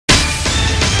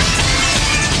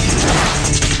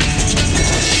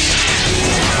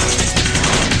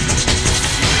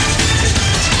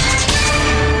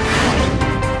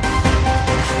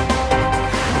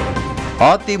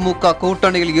அதிமுக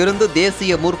கூட்டணியில் இருந்து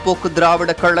தேசிய முற்போக்கு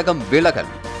திராவிட கழகம் விலகல்.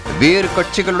 வேறு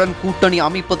கட்சிகளுடன் கூட்டணி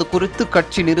அமைப்பது குறித்து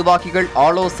கட்சி நிர்வாகிகள்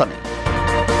ஆலோசனை.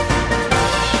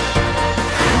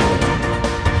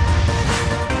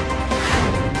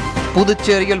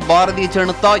 புதுச்சேரியில் பாரதிய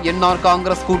ஜனதா என்ஆர்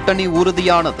காங்கிரஸ் கூட்டணி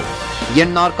உறுதியானது.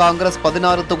 என்ஆர் காங்கிரஸ்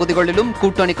 16 தொகுதிகளிலும்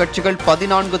கூட்டணி கட்சிகள்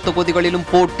 14 தொகுதிகளிலும்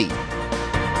போட்டி.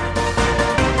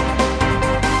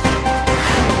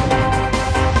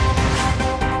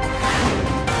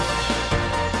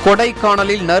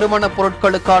 கொடைக்கானலில் நறுமணப்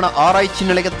பொருட்களுக்கான ஆராய்ச்சி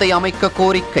நிலையத்தை அமைக்க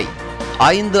கோரிக்கை.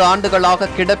 5 ஆண்டுகளாக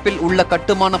கிடப்பில் உள்ள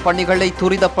கட்டுமான பணிகளை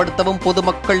துரிதப்படுத்தவும்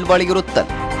பொதுமக்கள்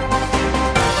வலியுறுத்தல்.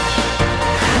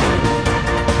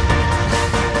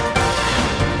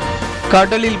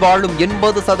 கடலில் வாழும்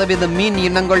 80% மீன்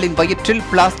இனங்களின் வயிற்றில்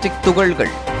பிளாஸ்டிக்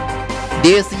துகள்கள்.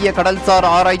 தேசிய கடல்சார்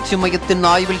ஆராய்ச்சி மையத்தின்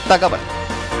ஆய்வில் தகவல்.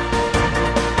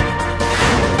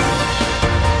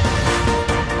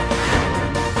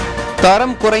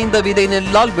 தரம் குறைந்த விதை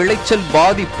நெல்லால் விளைச்சல்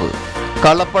பாதிப்பு.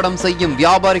 கலப்படம் செய்யும்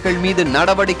வியாபாரிகள் மீது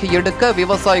நடவடிக்கை எடுக்க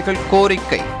விவசாயிகள்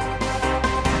கோரிக்கை.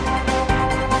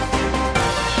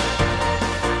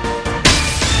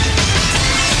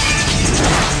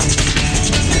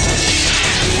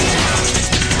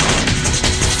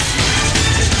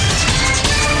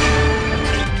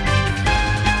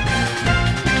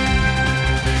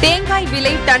 தேங்காய்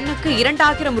விலை டன்னுக்கு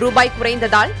 2000 ரூபாய்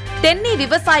குறைந்ததால் தென்னை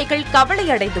விவசாயிகள் கவலை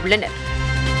அடைந்துள்ளனர்.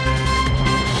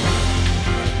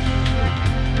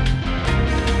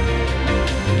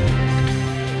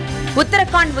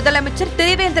 உத்தரகாண்ட் முதலமைச்சர்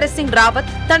திரிவேந்திர சிங்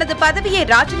ராவத் தனது பதவியை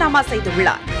ராஜினாமா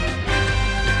செய்துள்ளார்.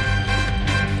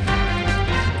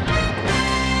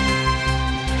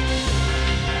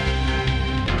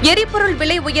 எரிபொருள்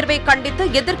விலை உயர்வை கண்டித்து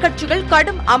எதிர்க்கட்சிகள்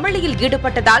கடும் அமளியில்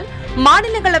ஈடுபட்டதால்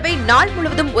மாநிலங்களவை நாள்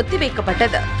முழுவதும்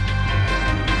ஒத்திவைக்கப்பட்டது.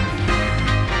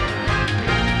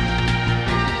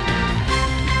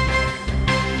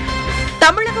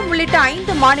 தமிழகம் உள்ளிட்ட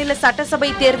 5 மாநில சட்டசபை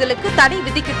தேர்தலுக்கு தடை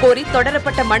விதிக்க கோரி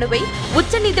தொடரப்பட்ட மனுவை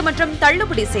உச்சநீதிமன்றம்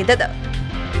தள்ளுபடி செய்தது.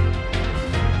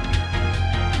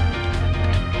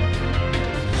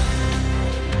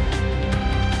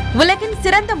 உலகின்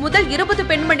சிறந்த முதல் 20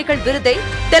 பெண்மணிகள் விருதை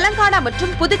தெலங்கானா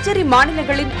மற்றும் புதுச்சேரி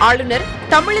மாநிலங்களின் ஆளுநர்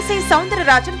தமிழிசை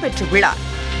சவுந்தரராஜன் பெற்றுள்ளார்.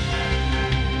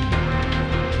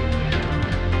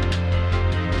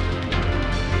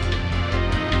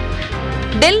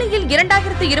 டெல்லியில்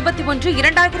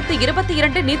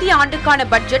 2021-2022 நிதி ஆண்டுக்கான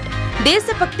பட்ஜெட்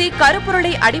தேசபக்தி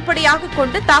கருப்பொருளை அடிப்படையாக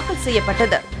கொண்டு தாக்கல்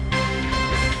செய்யப்பட்டது.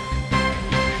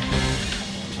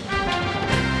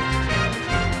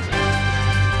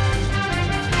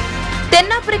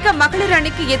 தென்னாப்பிரிக்க மகளிர்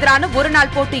அணிக்கு எதிரான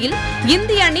ஒருநாள் போட்டியில்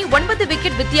இந்திய அணி 9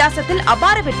 விக்கெட் வித்தியாசத்தில்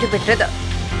அபார வெற்றி பெற்றது.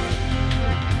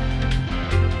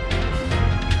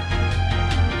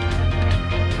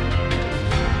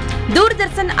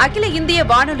 தூர்தர்ஷன் அகில இந்திய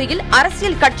வானொலியில்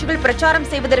அரசியல் கட்சிகள் பிரச்சாரம்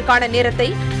செய்வதற்கான நேரத்தை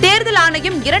தேர்தல்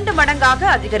ஆணையம் 2 மடங்காக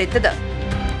அதிகரித்தது.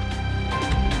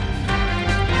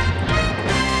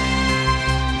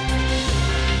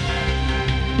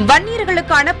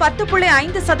 வன்னியர்களுக்கான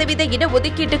 10.5%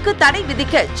 இடஒதுக்கீட்டுக்கு தடை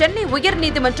விதிக்க சென்னை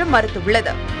உயர்நீதிமன்றம்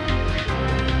மறுத்துள்ளது.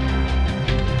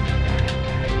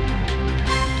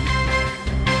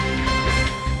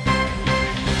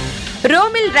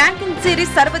 ரோமில் ரேங்கிங்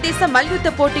சீரிஸ் சர்வதேச மல்யுத்த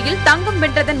போட்டியில் தங்கம்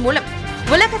வென்றதன் மூலம்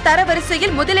உலக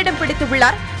தரவரிசையில் முதலிடம்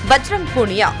பிடித்துள்ளார் Bajrang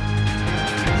Punia.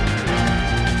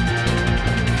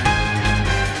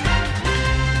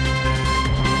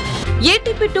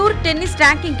 ATP tour tennis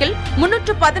ரேங்கிங்கில்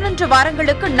 311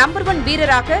 வாரங்களுக்கு நம்பர் 1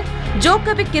 வீரராக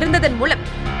ஜோகோவிக் இருந்ததன் மூலம்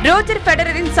ரோஜர்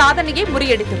ஃபெடரரின் சாதனையை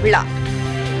முறியடித்துள்ளார்.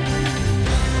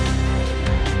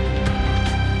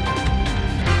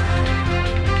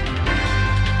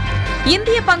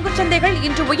 இந்திய பங்குச்சந்தைகள்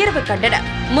இன்று உயர்வு கண்டன.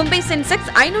 மும்பை சென்செக்ஸ்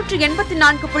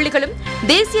 584 புள்ளிகளும்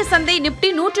தேசிய சந்தை நிப்டி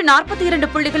 142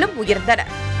 புள்ளிகளும் உயர்ந்தன.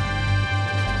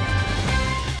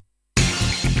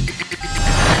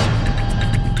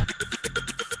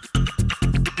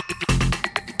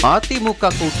 அதிமுக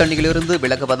கூட்டணியிலிருந்து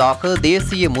விலகுவதாக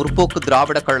தேசிய முற்போக்கு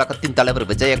திராவிட கழகத்தின் தலைவர்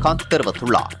விஜயகாந்த்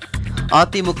தெரிவித்துள்ளார்.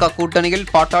 அதிமுக கூட்டணியில்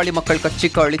பாட்டாளி மக்கள்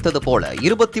கட்சிக்கு அளித்தது போல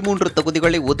 23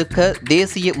 தொகுதிகளை ஒதுக்க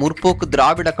தேசிய முற்போக்கு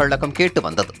திராவிட கழகம் கேட்டு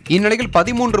வந்தது. இந்நிலையில்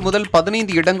 13 முதல்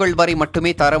 15 இடங்கள் வரை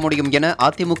மட்டுமே தர முடியும் என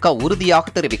அதிமுக உறுதியாக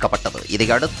தெரிவிக்கப்பட்டது.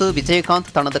 இதையடுத்து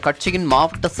விஜயகாந்த் தனது கட்சியின்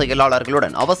மாவட்ட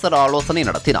செயலாளர்களுடன் அவசர ஆலோசனை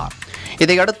நடத்தினார்.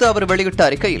 இதையடுத்து அவர் வெளியிட்ட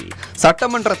அறிக்கையில்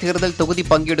சட்டமன்ற தேர்தல் தொகுதி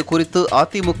பங்கீடு குறித்து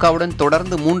அதிமுகவுடன்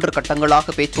தொடர்ந்து 3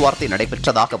 கட்டங்களாக பேச்சுவார்த்தை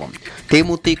நடைபெற்றதாகவும்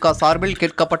தேமுதிக சார்பில்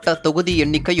கேட்கப்பட்ட தொகுதி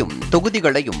எண்ணிக்கையும்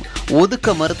தொகுதிகளையும்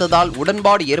ஒதுக்க மறுத்ததால்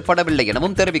உடன்பாடு ஏற்படவில்லை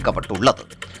எனவும் தெரிவிக்கப்பட்டுள்ளது.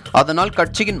 அதனால்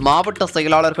கட்சியின் மாவட்ட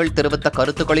செயலாளர்கள் தெரிவித்த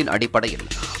கருத்துக்களின் அடிப்படையில்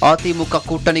அதிமுக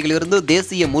கூட்டணியிலிருந்து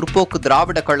தேசிய முற்போக்கு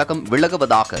திராவிட கழகம்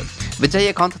விலகுவதாக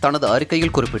விஜயகாந்த் தனது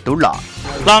அறிக்கையில் குறிப்பிட்டுள்ளார்.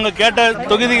 நாங்கள் கேட்ட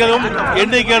தொகுதிகளும்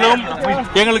எண்ணிக்கைகளும்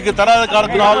எங்களுக்கு தராத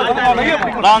காரணத்தினால்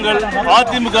நாங்கள்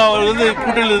அதிமுகவிலிருந்து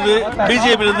கூட்டணியிலிருந்து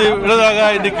பிஜேபியிலிருந்து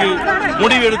விலகாக இன்றைக்கு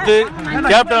முடிவு எடுத்து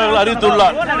கேப்டன்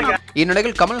அறிவித்துள்ளார்.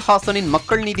 இந்நிலையில் கமல்ஹாசனின்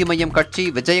மக்கள் நீதி மய்யம் கட்சி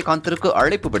விஜயகாந்திற்கு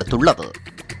அழைப்பு விடுத்துள்ளது.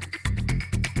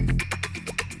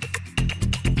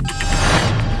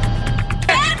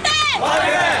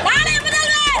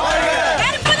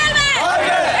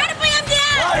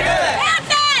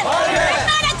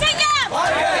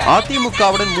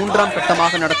 அதிமுகவுடன் 3ஆம்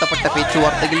கட்டமாக நடத்தப்பட்ட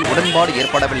பேச்சுவார்த்தையில் உடன்பாடு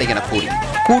ஏற்படவில்லை என கூறி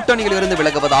கூட்டணியிலிருந்து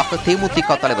விலகுவதாக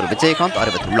தேமுதிக தலைவர் விஜயகாந்த்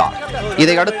அறிவித்துள்ளார்.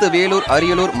 இதையடுத்து வேலூர்,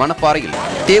 அரியலூர், மணப்பாறையில்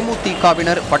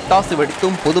தேமுதிகவினர் பட்டாசு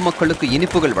வெடித்தும் பொதுமக்களுக்கு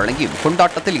இனிப்புகள் வழங்கியும்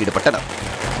கொண்டாட்டத்தில் ஈடுபட்டனர்.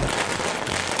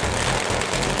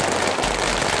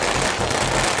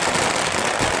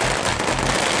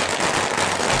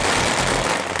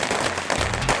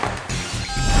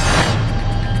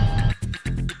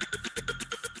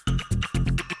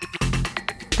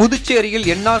 புதுச்சேரியில்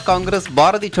என்ஆர் காங்கிரஸ்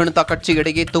பாரதிய ஜனதா கட்சி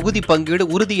இடையே தொகுதி பங்கீடு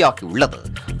உறுதியாகியுள்ளது.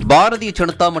 பாரதிய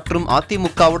ஜனதா மற்றும்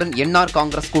அதிமுகவுடன் என்ஆர்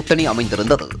காங்கிரஸ் கூட்டணி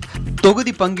அமைந்திருந்தது.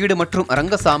 தொகுதி பங்கீடு மற்றும்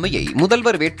ரங்கசாமியை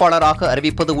முதல்வர் வேட்பாளராக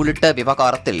அறிவிப்பது உள்ளிட்ட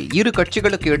விவகாரத்தில் இரு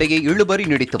கட்சிகளுக்கு இடையே இழுபறி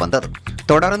நீடித்து வந்தது.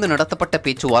 தொடர்ந்து நடத்தப்பட்ட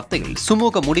பேச்சுவார்த்தையில்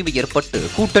சுமூக முடிவு ஏற்பட்டு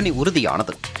கூட்டணி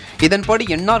உறுதியானது. இதன்படி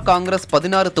என்ஆர் காங்கிரஸ்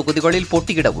 16 தொகுதிகளில்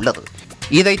போட்டியிட உள்ளது.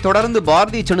 இதைத் தொடர்ந்து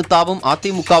பாரதிய ஜனதாவும்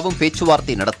அதிமுகவும்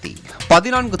பேச்சுவார்த்தை நடத்தி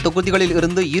 14 தொகுதிகளில்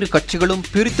இருந்து இரு கட்சிகளும்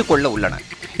பிரித்துக் கொள்ள உள்ளன.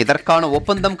 இதற்கான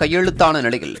ஒப்பந்தம் கையெழுத்தான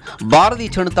நிலையில்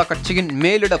பாரதிய ஜனதா கட்சியின்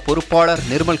மேலிட பொறுப்பாளர்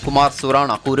நிர்மல்குமார்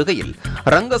சுரானா கூறுகையில்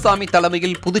ரங்கசாமி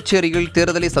தலைமையில் புதுச்சேரியில்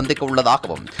தேர்தலை சந்திக்க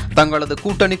உள்ளதாகவும் தங்களது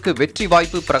கூட்டணிக்கு வெற்றி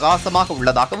வாய்ப்பு பிரகாசமாக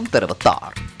உள்ளதாகவும்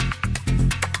தெரிவித்தார்.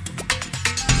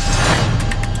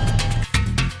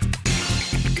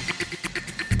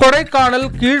 கொடைக்கானல்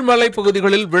கீழ்மலை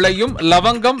பகுதிகளில் விளையும்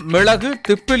லவங்கம், மிளகு,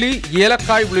 திப்பிலி,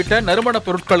 ஏலக்காய் உள்ளிட்ட நறுமணப்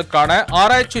பொருட்களுக்கான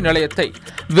ஆராய்ச்சி நிலையத்தை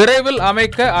விரைவில்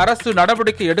அமைக்க அரசு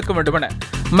நடவடிக்கை எடுக்க வேண்டுமென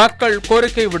மக்கள்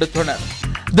கோரிக்கை விடுத்தனர்.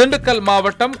 திண்டுக்கல்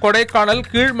மாவட்டம் கொடைக்கானல்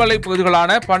கீழ்மலை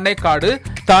பகுதிகளான பண்ணைக்காடு,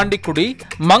 தாண்டிக்குடி,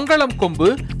 மங்களம் கொம்பு,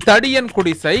 தடியன்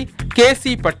குடிசை,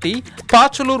 கேசிப்பட்டி,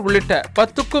 பாச்சலூர் உள்ளிட்ட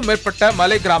 10க்கும் மேற்பட்ட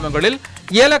மலை கிராமங்களில்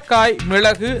ஏலக்காய்,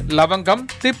 மிளகு, லவங்கம்,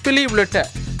 திப்பிலி உள்ளிட்ட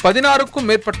 16க்கும்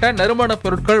மேற்பட்ட நறுமணப்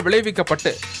பொருட்கள்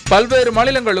விளைவிக்கப்பட்டு பல்வேறு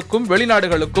மாநிலங்களுக்கும்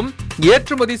வெளிநாடுகளுக்கும்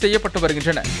ஏற்றுமதி செய்யப்பட்டு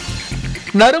வருகின்றன.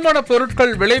 நறுமணப்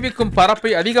பொருட்கள் விளைவிக்கும்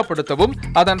பரப்பை அதிகப்படுத்தவும்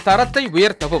அதன் தரத்தை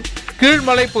உயர்த்தவும்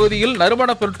கீழ்மலை பகுதியில்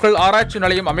நறுமணப் பொருட்கள் ஆராய்ச்சி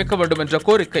நிலையம் அமைக்க வேண்டும் என்ற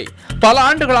கோரிக்கை பல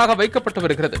ஆண்டுகளாக வைக்கப்பட்டு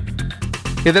வருகிறது.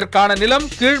 இதற்கான நிலம்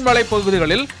கீழ்மலை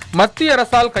பகுதிகளில் மத்திய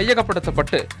அரசால்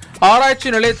கையகப்படுத்தப்பட்டு ஆராய்ச்சி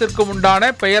நிலையத்திற்கு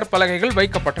உண்டான பெயர் பலகைகள்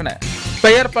வைக்கப்பட்டன.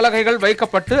 பெயர் பலகைகள்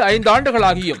வைக்கப்பட்டு 5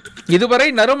 ஆண்டுகளாகியும் இதுவரை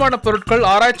நறுமணப் பொருட்கள்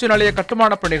ஆராய்ச்சி நிலைய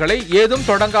கட்டுமான பணிகளை ஏதும்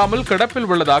தொடங்காமல் கிடப்பில்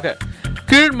உள்ளதாக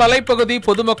கீழ்மலைப்பகுதி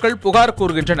பொதுமக்கள் புகார்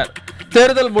கூறுகின்றனர்.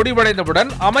 தேர்தல் முடிவடைந்தவுடன்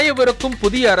அமையவிருக்கும்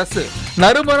புதிய அரசு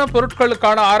நறுமணப்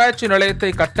பொருட்களுக்கான ஆராய்ச்சி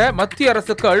நிலையத்தை கட்ட மத்திய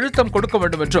அரசுக்கு அழுத்தம் கொடுக்க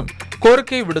வேண்டும் என்றும்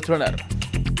கோரிக்கை விடுத்துள்ளனர்.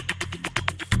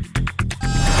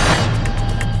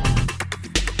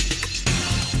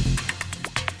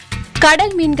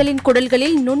 கடல் மீன்களின்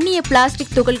குடல்களில் நுண்ணிய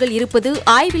பிளாஸ்டிக் துகள்கள் இருப்பது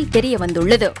ஆய்வில் தெரிய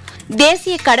வந்துள்ளது.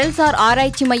 தேசிய கடல்சார்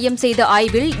ஆராய்ச்சி மையம் செய்த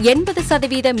ஆய்வில்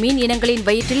 80% மீன் இனங்களின்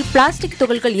வயிற்றில் பிளாஸ்டிக்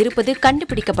துகள்கள் இருப்பது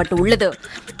கண்டுபிடிக்கப்பட்டுள்ளது.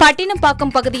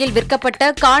 பட்டினப்பாக்கம் பகுதியில்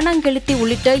விற்கப்பட்ட காணாங்கெழுத்தி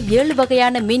உள்ளிட்ட 7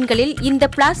 வகையான மீன்களில் இந்த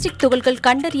பிளாஸ்டிக் துகள்கள்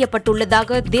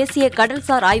கண்டறியப்பட்டுள்ளதாக தேசிய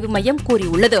கடல்சார் ஆய்வு மையம்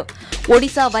கூறியுள்ளது.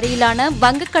 ஒடிசா வரையிலான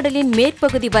வங்கக்கடலின்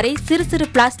மேற்பகுதி வரை சிறு சிறு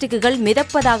பிளாஸ்டிக்குகள்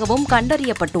மிதப்பதாகவும்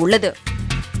கண்டறியப்பட்டுள்ளது.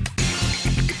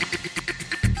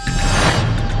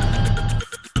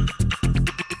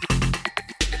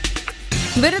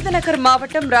 விருதுநகர்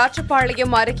மாவட்டம்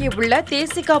ராஜபாளையம் அருகே உள்ள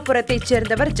தேசிகாபுரத்தைச்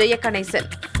சேர்ந்தவர் ஜெயகணேசன்.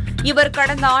 இவர்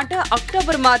கடந்த ஆண்டு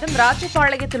அக்டோபர் மாதம்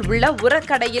ராஜபாளையத்தில் உள்ள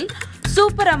உரக்கடையில்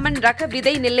சூப்பர் அம்மன் ரக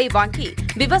விதை நெல்லை வாங்கி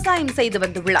விவசாயம் செய்து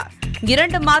வந்துள்ளார்.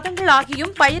 2 மாதங்கள்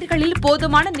ஆகியும் பயிர்களில்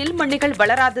போதுமான நெல்மணிகள்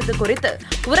வளராதது குறித்து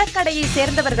உரக்கடையை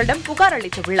சேர்ந்தவர்களிடம் புகார்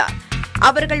அளித்துள்ளார்.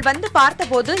 அவர்கள் வந்து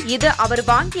பார்த்தபோது இது அவர்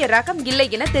வாங்கிய ரகம் இல்லை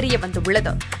என தெரிய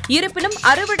வந்துள்ளது. இருப்பினும்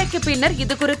அறுவடைக்கு பின்னர்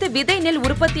இதுகுறித்து விதை நெல்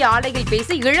உற்பத்தி ஆலையில்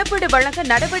பேசி இழப்பீடு வழங்க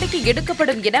நடவடிக்கை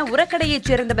எடுக்கப்படும் என உரக்கடையைச்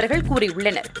சேர்ந்தவர்கள்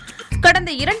கூறியுள்ளனர்.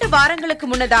 கடந்த 2 வாரங்களுக்கு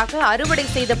முன்னதாக அறுவடை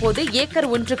செய்தபோது ஏக்கர்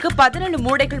ஒன்றுக்கு 17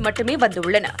 மூடைகள் மட்டுமே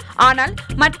வந்துள்ளன. ஆனால்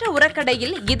மற்ற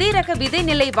உரக்கடையில் இதே ரக விதை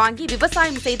நெல்லை வாங்கி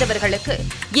விவசாயம் செய்தவர்களுக்கு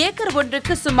ஏக்கர்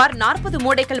ஒன்றுக்கு சுமார் 40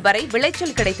 மூடைகள் வரை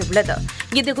விளைச்சல் கிடைத்துள்ளது.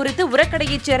 இதுகுறித்து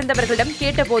உரக்கடையைச் சேர்ந்தவர்களிடம்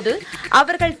கேட்டபோது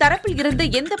அவர்கள் தரப்பில் இருந்து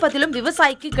எந்த பதிலும்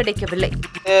விவசாயிக்கு கிடைக்கவில்லை.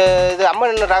 இது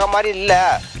அம்மன் ரகம் மாதிரி இல்ல,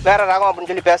 வேற ரகம்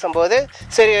அப்படின்னு சொல்லி பேசும்போது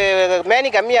சரி மேனி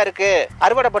கம்மியா இருக்கு,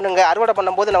 அறுவடை பண்ணுங்க, அறுவடை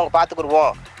பண்ணும்போது நாங்கள்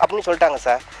பார்த்துக்குருவோம் அப்படின்னு சொல்லிட்டாங்க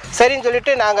சார். சரின்னு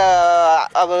சொல்லிட்டு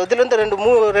நாங்கள் இதுலேருந்து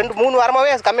 2-3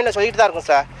 வாரமாகவே கம்மியில் சொல்லிட்டு தான் இருக்கோம்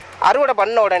சார். அறுவடை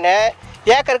பண்ண உடனே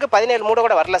ஏக்கருக்கு 17 மூடை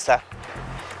கூட வரல சார்.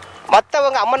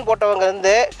 மற்றவங்க அம்மன் போட்டவங்க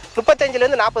வந்து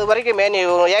 35லேருந்து 40 வரைக்கும் மேனி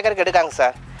ஏக்கருக்கு எடுக்காங்க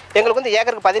சார். எங்களுக்கு வந்து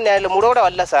ஏக்கருக்கு 17 மூடை கூட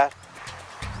வரல சார்.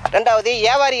 ரெண்டாவது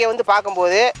வியாபாரியை வந்து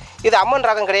பார்க்கும்போது இது அம்மன்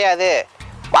ரகம் கிடையாது,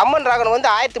 அம்மன் ரகம் வந்து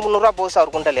 1300 ரூபா போகுது சார்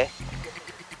ஒரு குண்டல்.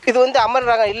 இது வந்து அம்மன்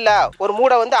ரகம் இல்லை, ஒரு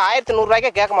மூடை வந்து 1100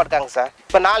 ரூபாய்க்கே கேட்க மாட்டாங்க சார்.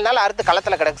 இப்போ 4 நாள் அறுத்து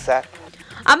களத்தில் கிடக்கு சார்.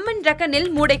 அம்மன் ரக நெல்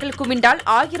மூடைகள் குவிண்டால்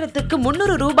 1000க்கு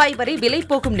 300 ரூபாய் வரை விலை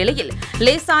போகும் நிலையில்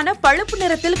லேசான பழுப்பு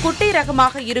நிறத்தில் குட்டை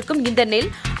ரகமாக இருக்கும் இந்த நெல்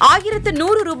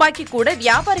 1100 ரூபாய்க்கு கூட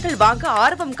வியாபாரிகள் வாங்க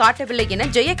ஆர்வம் காட்டவில்லை என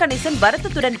ஜெயகணேசன்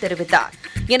வருத்தத்துடன் தெரிவித்தார்.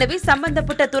 எனவே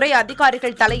சம்பந்தப்பட்ட துறை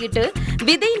அதிகாரிகள் தலையிட்டு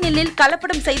விதை நெல்லில்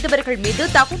கலப்படம் செய்தவர்கள் மீது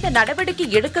தகுந்த நடவடிக்கை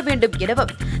எடுக்க வேண்டும்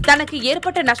எனவும் தனக்கு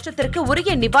ஏற்பட்ட நஷ்டத்திற்கு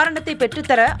உரிய நிவாரணத்தை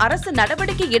பெற்றுத்தர அரசு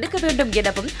நடவடிக்கை எடுக்க வேண்டும்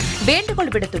எனவும்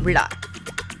வேண்டுகோள் விடுத்துள்ளார்.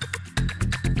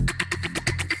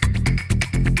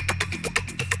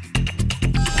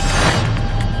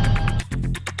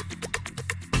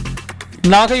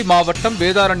 நாகை மாவட்டம்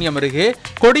வேதாரண்யம் அருகே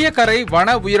கொடியக்கரை வன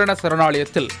உயிரின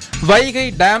சரணாலயத்தில் வைகை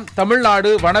டேம் தமிழ்நாடு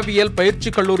வனவியல் பயிற்சி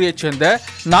கல்லூரியைச் சேர்ந்த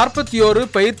 41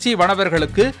 பயிற்சி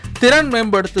வனவர்களுக்கு திறன்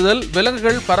மேம்படுத்துதல்,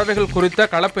 விலங்குகள், பறவைகள் குறித்த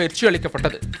களப்பயிற்சி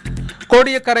அளிக்கப்பட்டது.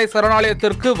 கோடியக்கரை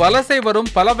சரணாலயத்திற்கு வலசை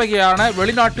வரும் பல வகையான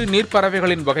வெளிநாட்டு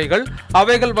நீர்ப்பறவைகளின் வகைகள்,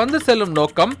 அவைகள் வந்து செல்லும்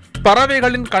நோக்கம்,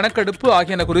 பறவைகளின் கணக்கெடுப்பு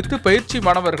ஆகியன குறித்து பயிற்சி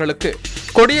மாணவர்களுக்கு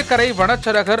கொடியக்கரை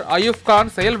வனச்சரகர் அயூப்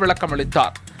கான் செயல் விளக்கம்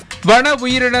அளித்தார். வன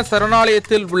உயிரின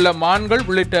சரணாலயத்தில் உள்ள மான்கள்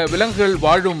உள்ளிட்ட விலங்குகள்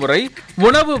வாழும் முறை,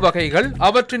 உணவு வகைகள்,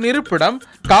 அவற்றின் இருப்பிடம்,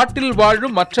 காட்டில்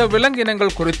வாழும் மற்ற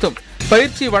விலங்கினங்கள் குறித்தும்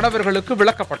பயிற்சி வனவர்களுக்கு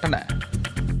விளக்கப்பட்டன.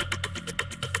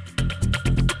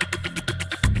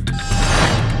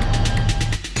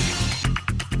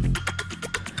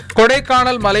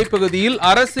 கொடைக்கானல் மலைப்பகுதியில்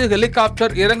அரசு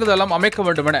ஹெலிகாப்டர் இறங்குதளம் அமைக்க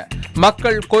வேண்டும் என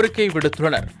மக்கள் கோரிக்கை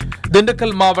விடுத்துள்ளனர்.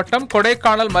 திண்டுக்கல் மாவட்டம்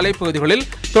கொடைக்கானல் மலைப்பகுதிகளில்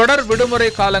தொடர் விடுமுறை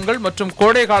காலங்கள் மற்றும்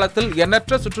கோடை காலத்தில்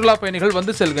எண்ணற்ற சுற்றுலா பயணிகள்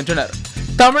வந்து செல்கின்றனர்.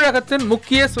 தமிழகத்தின்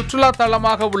முக்கிய சுற்றுலா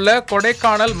தலமாக உள்ள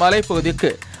கொடைக்கானல்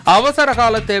மலைப்பகுதிக்கு அவசர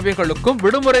கால தேவைகளுக்கும்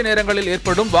விடுமுறை நேரங்களில்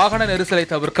ஏற்படும் வாகன நெரிசலை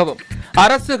தவிர்க்கவும்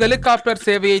அரசு ஹெலிகாப்டர்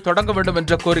சேவையை தொடங்க வேண்டும்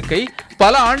என்ற கோரிக்கை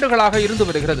பல ஆண்டுகளாக இருந்து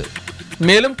வருகிறது.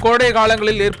 மேலும் கோடை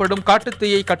காலங்களில் ஏற்படும்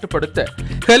காட்டுத்தீயை கட்டுப்படுத்த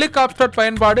ஹெலிகாப்டர்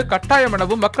பயன்பாடு கட்டாயம்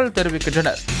எனவும் மக்கள்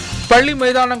தெரிவிக்கின்றனர். பள்ளி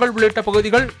மைதானங்கள் உள்ளிட்ட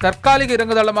பகுதிகள் தற்காலிக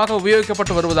இறங்குதளமாக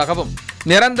உபயோகிக்கப்பட்டு வருவதாகவும்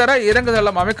நிரந்தர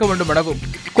இறங்குதளம் அமைக்க வேண்டும் எனவும்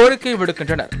கோரிக்கை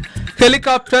விடுக்கின்றனர்.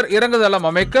 ஹெலிகாப்டர் இறங்குதளம்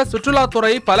அமைக்க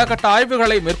சுற்றுலாத்துறை பல கட்ட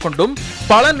ஆய்வுகளை மேற்கொண்டும்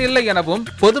பலன் இல்லை எனவும்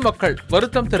பொதுமக்கள்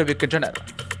வருத்தம் தெரிவிக்கின்றனர்.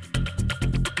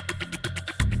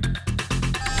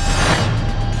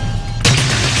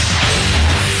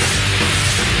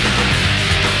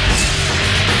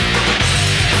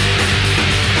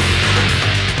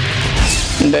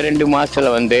 இந்த 2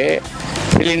 மாதத்தில்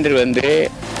சிலிண்டர்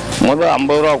முதல்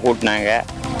 50 ரூபா கூட்டினாங்க,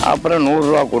 அப்புறம் 100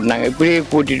 ரூபா கூட்டினாங்க. இப்படியே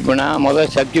கூட்டிகிட்டு போனால்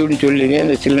முதல் சப்சிடின்னு சொல்லி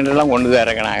இந்த சிலிண்டர்லாம் கொண்டு தான்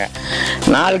இறக்குனாங்க.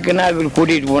 நாளுக்கு நாள் இப்படி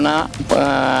கூட்டிகிட்டு போனால்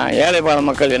ஏழைப்பாள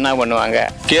மக்கள் என்ன பண்ணுவாங்க?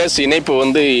 கேஸ் இணைப்பு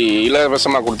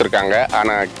இலவசமாக கொடுத்துருக்காங்க.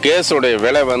 ஆனால் கேஸோடைய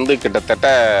விலை கிட்டத்தட்ட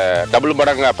டபுள்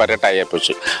மடங்காக இப்போ ரேட் ஆகி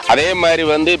போச்சு. அதே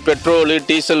மாதிரி பெட்ரோலு,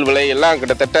 டீசல் விலை எல்லாம்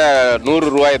கிட்டத்தட்ட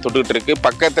 100 ரூபாயை தொட்டுக்கிட்டு இருக்கு.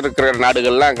 பக்கத்தில் இருக்கிற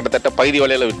நாடுகள்லாம் கிட்டத்தட்ட பகுதி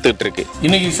விலையில் விற்றுக்கிட்டு இருக்கு.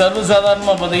 இன்னைக்கு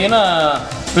சர்வசாதாரணமாக பார்த்தீங்கன்னா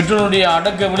பெட்ரோலுடைய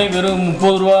அடக்க விலை வெறும்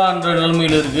 30 ரூபான்ற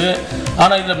நிலைமையில் இருக்கு.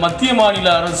 ஆனால் இதில் மத்திய மாநில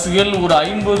அரசுகள் ஒரு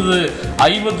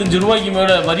 50-55 ரூபாய்க்கு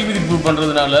மேலே வரி விதிப்பு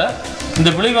பண்ணுறதுனால இந்த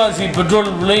விலைவாசி பெட்ரோல்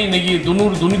விலை இன்னைக்கு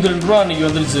 90-92 ரூபா இன்னைக்கு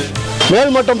வந்துருச்சு.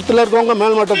 மேல்மட்டத்தில் இருக்கவங்க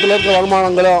மேல்மட்டத்தில் இருக்கிற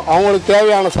வருமானங்களும் அவங்களுக்கு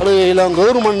தேவையான சலுகைகளும்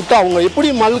கவர்மெண்ட்டு அவங்க எப்படி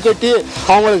மல் கட்டி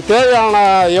அவங்களுக்கு தேவையான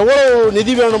எவ்வளோ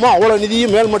நிதி வேணுமோ அவ்வளோ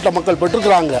நிதியும் மேல்மட்ட மக்கள்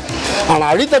பெற்றுக்கிறாங்க. ஆனால்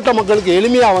அடித்தட்ட மக்களுக்கு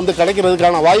எளிமையாக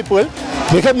கிடைக்கிறதுக்கான வாய்ப்புகள்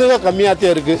மிக மிக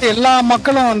கம்மியாகத்தான் இருக்குது. எல்லா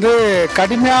மக்களும்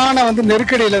கடுமையான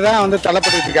நெருக்கடியில் தான்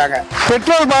தள்ளப்பட்டு இருக்காங்க.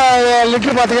 பெட்ரோல்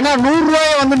லிட்டர் பார்த்தீங்கன்னா 100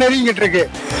 ரூபாயை நெருங்கிட்டு இருக்கு.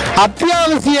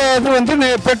 அத்தியாவசிய இது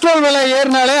பெட்ரோல் விலை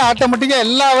ஏறினாலே ஆட்டோமேட்டிக்காக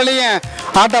எல்லா விலையும்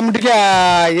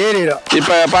ஆட்டோமேட்டிக்காக ஏறிடும்.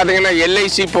 இப்போ பார்த்தீங்கன்னா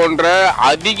எல்ஐசி போன்ற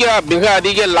மிக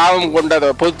அதிக லாபம் கொண்ட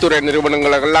பொதுத்துறை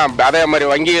நிறுவனங்களெல்லாம் அதே மாதிரி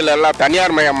வங்கிகள் எல்லாம்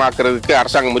தனியார் மயமாக்குறதுக்கு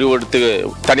அரசாங்கம் முடிவெடுத்து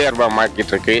தனியார்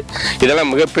மயமாக்கிட்டு இருக்கு.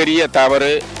 இதெல்லாம் மிகப்பெரிய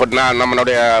தவறு. இப்போ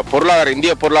நம்மளுடைய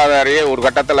இந்திய பொருளாதாரையே ஒரு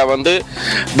கட்டத்தில்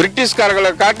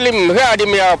பிரிட்டிஷ்காரர்களை காட்டிலும் மிக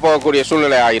அடிமையாக போகக்கூடிய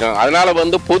சூழ்நிலை ஆயிரும்.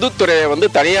 அதனால பொதுத்துறையை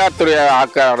தனியார் துறையை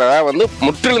ஆக்கிறத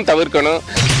முற்றிலும் தவிர்க்கணும்.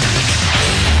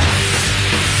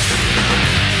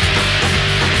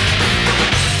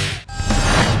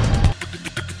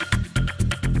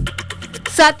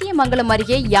 சத்தியமங்கலம்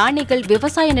அருகே யானைகள்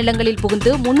விவசாய நிலங்களில்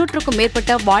புகுந்து 300க்கும்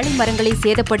மேற்பட்ட வாழை மரங்களை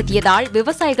சேதப்படுத்தியதால்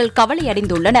விவசாயிகள் கவலை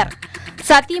அடைந்துள்ளனர்.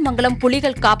 சத்தியமங்கலம்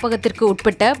புலிகள் காப்பகத்திற்கு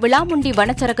உட்பட்ட விளாமுண்டி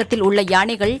வனச்சரகத்தில் உள்ள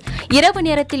யானைகள் இரவு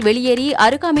நேரத்தில் வெளியேறி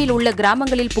அருகாமையில் உள்ள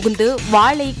கிராமங்களில் புகுந்து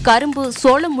வாழை, கரும்பு,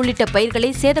 சோளம் உள்ளிட்ட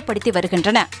பயிர்களை சேதப்படுத்தி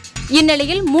வருகின்றன.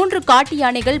 இந்நிலையில் 3 காட்டு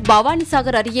யானைகள்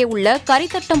பவானிசாகர் அருகே உள்ள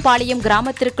கரித்தட்டம்பாளையம்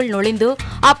கிராமத்திற்குள் நுழைந்து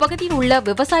அப்பகுதியில் உள்ள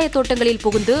விவசாய தோட்டங்களில்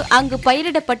புகுந்து அங்கு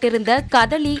பயிரிடப்பட்டிருந்த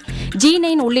கதலி,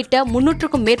 ஜீனைன் உள்ளிட்ட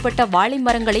 300க்கும் மேற்பட்ட வாழை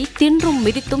மரங்களை தின்றும்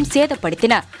மிதித்தும்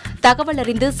சேதப்படுத்தின. தகவல்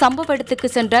அறிந்து சம்பவ இடத்துக்கு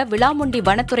சென்ற விளாமுண்டி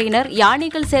வனத்துறையினர்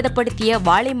யானைகள் சேதப்படுத்திய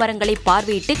வாழை மரங்களை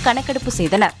பார்வையிட்டு கணக்கெடுப்பு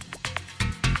செய்தனர்.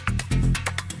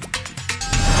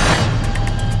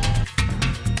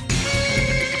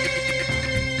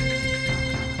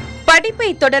 படிப்பை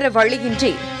தொடர வழியின்றி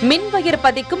மின்வயர்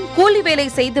பதிக்கும் கூலி வேலை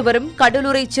செய்து வரும்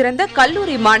கடலூரைச் சேர்ந்த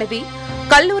கல்லூரி மாணவி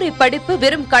கல்லூரி படிப்பு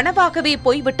வெறும் கனவாகவே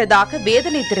போய்விட்டதாக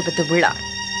வேதனை தெரிவித்துள்ளார்.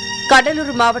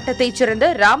 கடலூர் மாவட்டத்தைச் சேர்ந்த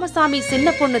ராமசாமி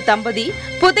சின்ன பொண்ணு தம்பதி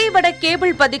புதைவட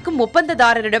கேபிள் பதிக்கும்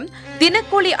ஒப்பந்ததாரரிடம்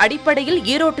தினக்கூலி அடிப்படையில்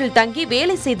ஈரோட்டில் தங்கி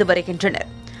வேலை செய்து வருகின்றனர்.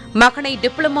 மகனை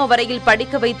டிப்ளமோ வரையில்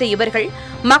படிக்க வைத்த இவர்கள்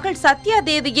மகள் சத்யா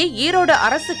தேவியை ஈரோடு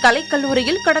அரசு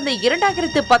கலைக்கல்லூரியில் கடந்த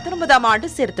 2019ஆம் ஆண்டு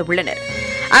சேர்த்துள்ளனர்.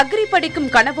 அக்ரி படிக்கும்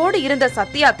கனவோடு இருந்த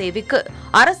சத்யா தேவிக்கு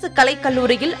அரசு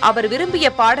கலைக்கல்லூரியில் அவர் விரும்பிய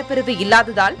பாடப்பிரிவு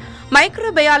இல்லாததால்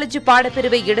மைக்ரோபயாலஜி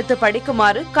பாடப்பிரிவை எடுத்து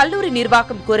படிக்குமாறு கல்லூரி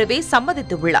நிர்வாகம் கூறவே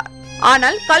சம்மதித்துள்ளார்.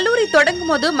 ஆனால் கல்லூரி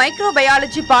தொடங்கும் போது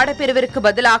மைக்ரோபயாலஜி பாடப்பிரிவிற்கு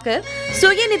பதிலாக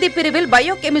சுயநிதி பிரிவில்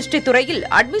பயோகெமிஸ்ட்ரி துறையில்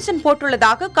அட்மிஷன்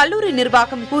போட்டுள்ளதாக கல்லூரி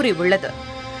நிர்வாகம் கூறியுள்ளது.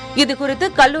 இதுகுறித்து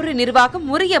கல்லூரி நிர்வாகம்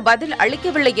உரிய பதில்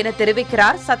அளிக்கவில்லை என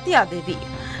தெரிவிக்கிறார் சத்யா தேவி.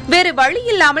 வேறு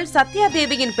வழியில்லாமல் சத்யா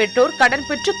தேவியின் பெற்றோர் கடன்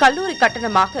பெற்று கல்லூரி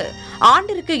கட்டணமாக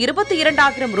ஆண்டிற்கு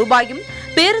 22,000 ரூபாயும்,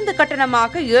 பேருந்து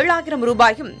கட்டணமாக 7,000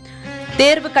 ரூபாயும்,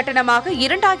 தேர்வு கட்டணமாக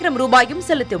 2,000 ரூபாயும்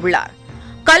செலுத்தியுள்ளார்.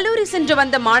 கல்லூரி சென்று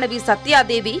வந்த மாணவி சத்யா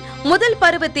தேவி முதல்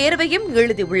பருவ தேர்வையும்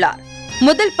எழுதியுள்ளார்.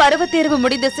 முதல் பருவ தேர்வு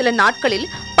முடிந்த சில நாட்களில்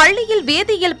பள்ளியில்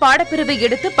வேதியியல் பாடப்பிரிவை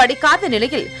எடுத்து படிக்காத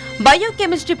நிலையில்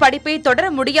பயோகெமிஸ்ட்ரி படிப்பை தொடர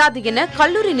முடியாது என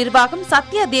கல்லூரி நிர்வாகம்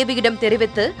சத்யா தேவியிடம்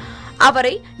தெரிவித்து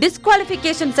அவரை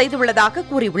டிஸ்குவாலிஃபிகேஷன் செய்துள்ளதாக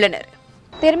கூறியுள்ளனர்.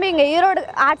 திரும்பி இங்கே Erode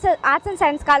arts and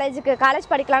science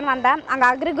college படிக்கலான்னு வந்தேன். அங்கே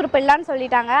அக்ரி குரூப் இல்லைன்னு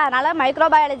சொல்லிட்டாங்க. அதனால்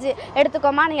மைக்ரோபயாலஜி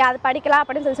எடுத்துக்கோமா, நீங்கள் அது படிக்கலாம்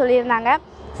அப்படின்னு சொல்லியிருந்தாங்க.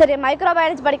 சரி,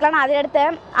 மைக்ரோபயாலஜி படிக்கலான்னு அதை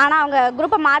எடுத்தேன். ஆனால் அவங்க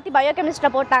குரூப்பை மாற்றி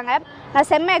பயோகெமிஸ்ட்ரியில் போட்டாங்க. நான்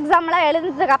செம் எக்ஸாம்லாம்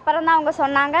எழுதுனதுக்கு அப்புறம் தான் அவங்க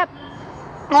சொன்னாங்க,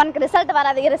 உனக்கு ரிசல்ட்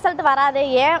வராது.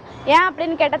 ஏன்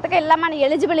அப்படின்னு கேட்டதுக்கு, இல்லைம்மா நீ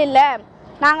எலிஜிபிள் இல்லை,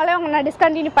 நாங்களே உங்களை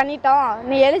டிஸ்கண்டினியூ பண்ணிட்டோம்,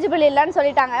 நீ எலிஜிபிள் இல்லைன்னு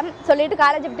சொல்லிட்டு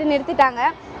காலேஜ் விட்டு நிறுத்திட்டாங்க.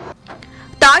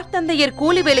 தாய் தந்தையர்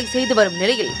கூலி வேலை செய்து வரும்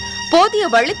நிலையில் போதிய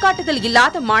வழிகாட்டுதல்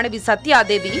இல்லாத மாணவி சத்யா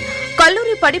தேவி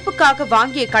கல்லூரி படிப்புக்காக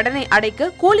வாங்கிய கடனை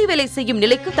அடைக்க கூலி வேலை செய்யும்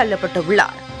நிலைக்கு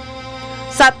தள்ளப்பட்டுள்ளார்.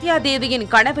 சத்யா தேவியின்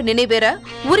கனவு நிறைவேற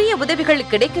உரிய உதவிகள்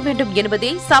கிடைக்க வேண்டும்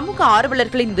என்பதே சமூக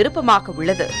ஆர்வலர்களின் விருப்பமாக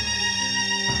உள்ளது.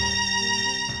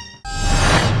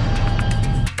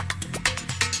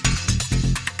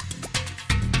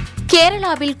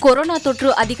 கேரளாவில் கொரோனா தொற்று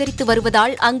அதிகரித்து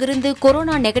வருவதால் அங்கிருந்து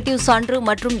கொரோனா நெகட்டிவ் சான்று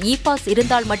மற்றும் இ பாஸ்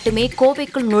இருந்தால் மட்டுமே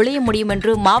கோவைக்குள் நுழைய முடியும்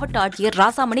என்று மாவட்ட ஆட்சியர்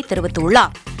ராசாமணி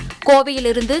தெரிவித்துள்ளார்.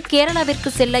 கோவையிலிருந்து கேரளாவிற்கு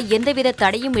செல்ல எந்தவித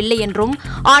தடையும் இல்லை என்றும்,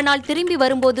 ஆனால் திரும்பி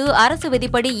வரும்போது அரசு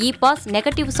விதிப்படி இ பாஸ்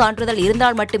நெகட்டிவ் சான்றிதழ்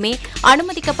இருந்தால் மட்டுமே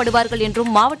அனுமதிக்கப்படுவார்கள்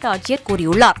என்றும் மாவட்ட ஆட்சியர்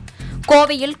கூறியுள்ளார்.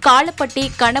 கோவையில் காலப்பட்டி,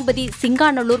 கணபதி,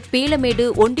 சிங்காநல்லூர், பீளமேடு,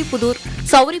 ஒண்டிப்புதூர்,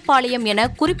 சௌரிப்பாளையம் என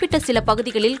குறிப்பிட்ட சில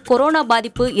பகுதிகளில் கொரோனா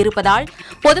பாதிப்பு இருப்பதால்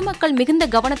பொதுமக்கள் மிகுந்த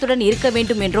கவனத்துடன் இருக்க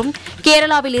வேண்டும் என்றும்,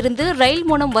 கேரளாவில் இருந்து ரயில்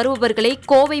மூலம் வருபவர்களை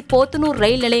கோவை, போத்தனூர்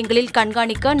ரயில் நிலையங்களில்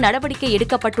கண்காணிக்க நடவடிக்கை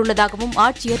எடுக்கப்பட்டுள்ளதாகவும்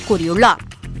ஆட்சியர் கூறியுள்ளார்.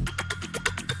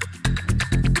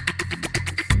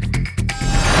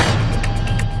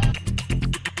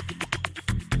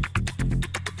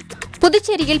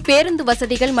 புதுச்சேரியில் பேருந்து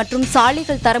வசதிகள் மற்றும்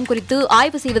சாலைகள் தரம் குறித்து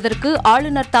ஆய்வு செய்வதற்கு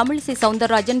ஆளுநர் தமிழிசை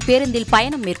சவுந்தரராஜன் பேருந்தில்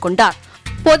பயணம் மேற்கொண்டார்.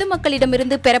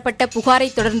 பொதுமக்களிடமிருந்து பெறப்பட்ட புகாரை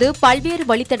தொடர்ந்து பல்வேறு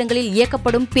வழித்தடங்களில்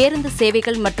இயக்கப்படும் பேருந்து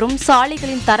சேவைகள் மற்றும்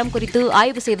சாலைகளின் தரம் குறித்து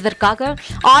ஆய்வு செய்வதற்காக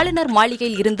ஆளுநர்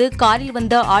மாளிகையில் இருந்து காரில்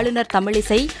வந்த ஆளுநர்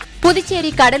தமிழிசை புதுச்சேரி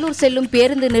கடலூர் செல்லும்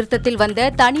பேருந்து நிறுத்தத்தில் வந்த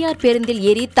தனியார் பேருந்தில்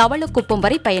ஏறி தவளக்குப்பம்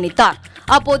வரை பயணித்தார்.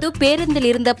 அப்போது பேருந்தில்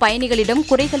இருந்த பயணிகளிடம்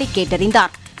குறைகளை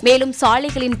கேட்டறிந்தார். மேலும்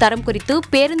சாலைகளின் தரம் குறித்து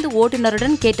பேருந்து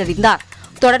ஓட்டுநருடன் கேட்டறிந்தார்.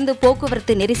 தொடர்ந்து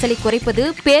போக்குவரத்து நெரிசலை குறைப்பது,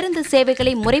 பேருந்து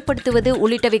சேவைகளை முறைப்படுத்துவது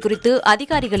உள்ளிட்டவை குறித்து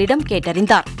அதிகாரிகளிடம்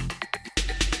கேட்டறிந்தார்.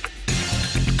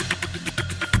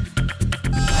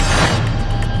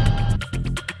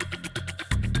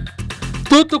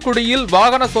 தூத்துக்குடியில்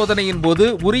வாகன சோதனையின் போது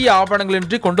உரிய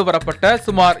ஆவணங்களின்றி கொண்டுவரப்பட்ட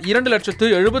சுமார்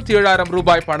 2,77,000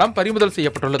 ரூபாய் பணம் பறிமுதல்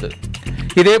செய்யப்பட்டுள்ளது.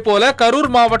 இதேபோல கரூர்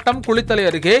மாவட்டம் குளித்தலை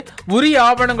அருகே உரிய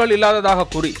ஆவணங்கள் இல்லாததாக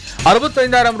கூறி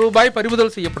 65,000 ரூபாய்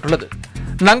பறிமுதல் செய்யப்பட்டுள்ளது.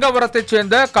 நங்கவரத்தைச்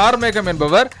சேர்ந்த கார்மேகம்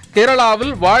என்பவர்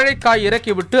கேரளாவில் வாழைக்காய்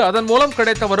இறக்கிவிட்டு அதன் மூலம்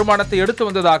கிடைத்த வருமானத்தை எடுத்து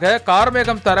வந்ததாக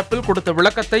கார்மேகம் தரப்பில் கொடுத்த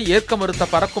விளக்கத்தை ஏற்க மறுத்த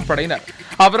பறக்கும் படையினர்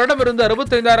அவரிடமிருந்து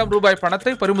 65,000 ரூபாய்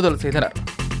பணத்தை பறிமுதல் செய்தனர்.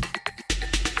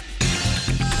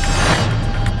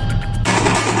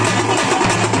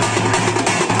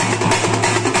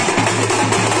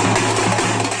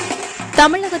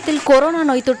 தமிழகத்தில் கொரோனா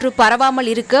நோய் தொற்று பரவாமல்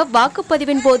இருக்க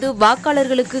வாக்குப்பதிவின் போது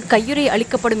வாக்காளர்களுக்கு கையுறை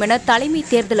அளிக்கப்படும் என தலைமை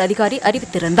தேர்தல் அதிகாரி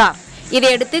அறிவித்திருந்தார்.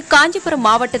 இதையடுத்து காஞ்சிபுரம்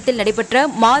மாவட்டத்தில் நடைபெற்ற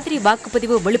மாதிரி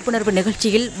வாக்குப்பதிவு விழிப்புணர்வு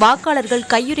நிகழ்ச்சியில் வாக்காளர்கள்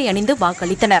கையுறை அணிந்து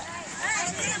வாக்களித்தனர்.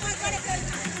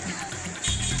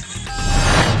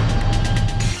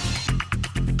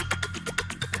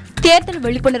 தேர்தல்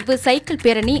விழிப்புணர்வு சைக்கிள்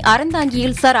பேரணி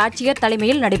அறந்தாங்கியில் சார் ஆட்சியர்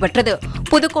தலைமையில் நடைபெற்றது.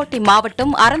 புதுக்கோட்டை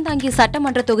மாவட்டம் அறந்தாங்கி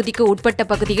சட்டமன்ற தொகுதிக்கு உட்பட்ட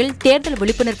பகுதியில் தேர்தல்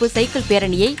விழிப்புணர்வு சைக்கிள்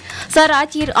பேரணியை சார்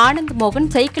ஆட்சியர் ஆனந்த் மோகன்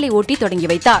சைக்கிளை ஓட்டி தொடங்கி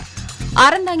வைத்தார்.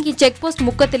 அறந்தாங்கி செக்போஸ்ட்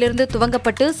முக்கத்திலிருந்து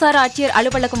துவங்கப்பட்டு சார் ஆட்சியர்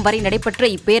அலுவலகம் வரை நடைபெற்ற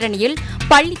இப்பேரணியில்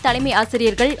பள்ளி தலைமை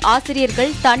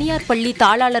ஆசிரியர்கள், தனியார் பள்ளி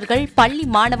தாளாளர்கள், பள்ளி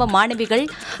மாணவ மாணவிகள்,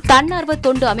 தன்னார்வ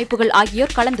தொண்டு அமைப்புகள்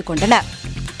ஆகியோர் கலந்து கொண்டனர்.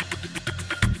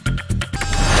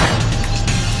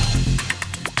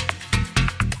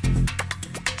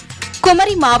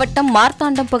 குமரி மாவட்டம்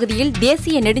மார்த்தாண்டம் பகுதியில்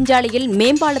தேசிய நெடுஞ்சாலையில்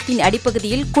மேம்பாலத்தின்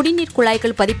அடிப்பகுதியில் குடிநீர்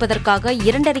குழாய்கள் பதிப்பதற்காக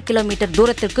 2.5 கிலோமீட்டர்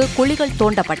தூரத்திற்கு குழிகள்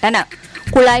தோண்டப்பட்டன.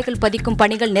 குழாய்கள் பதிக்கும்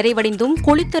பணிகள் நிறைவடைந்தும்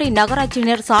குளித்துறை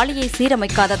நகராட்சியினர் சாலையை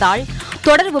சீரமைக்காததால்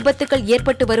தொடர் விபத்துகள்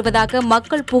ஏற்பட்டு வருவதாக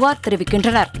மக்கள் புகார்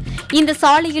தெரிவிக்கின்றனர். இந்த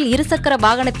சாலையில் இருசக்கர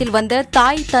வாகனத்தில் வந்த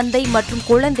தாய், தந்தை மற்றும்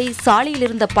குழந்தை சாலையில்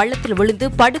இருந்த பள்ளத்தில் விழுந்து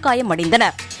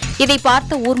படுகாயமடைந்தனர். இதை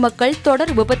பார்த்த ஊர் மக்கள்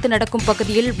தொடர் விபத்து நடக்கும்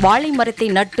பகுதியில் வாழை மரத்தை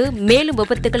நட்டு மேலும்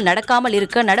விபத்துகள் நடக்காமல்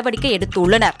இருக்க நடவடிக்கை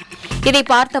எடுத்துள்ளனர். இதை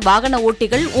பார்த்த வாகன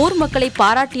ஓட்டிகள் ஊர் மக்களை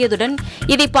பாராட்டியதுடன்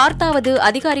இதை பார்த்தாவது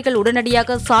அதிகாரிகள்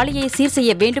உடனடியாக சாலையை சீர்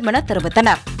செய்ய வேண்டும் என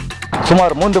தெரிவித்தனர்.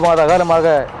 சுமார் 3 மாத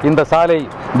காலமாக இந்த சாலை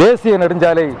தேசிய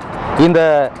நெடுஞ்சாலை இந்த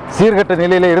சீர்கெட்ட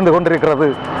நிலையிலே இருந்து கொண்டிருக்கிறது.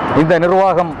 இந்த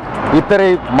நிர்வாகம் இத்தனை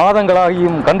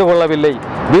மாதங்களாகியும் கண்டுகொள்ளவில்லை.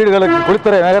 வீடுகளுக்கு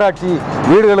குளித்துறை நகராட்சி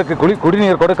வீடுகளுக்கு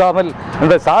குடிநீர் கொடுக்காமல்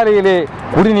இந்த சாலையிலே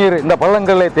குடிநீர் இந்த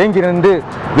பள்ளங்களில் தேங்கி நின்று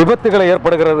விபத்துகளை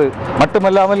ஏற்படுகிறது.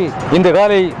 மட்டுமல்லாமல் இந்த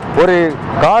காலை ஒரு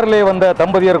காரிலே வந்த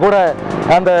தம்பதியர் கூட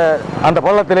அந்த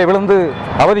பள்ளத்திலே விழுந்து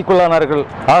அவதிக்குள்ளானார்கள்.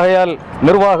 ஆகையால்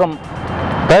நிர்வாகம்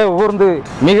தயவு கூர்ந்து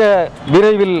மிக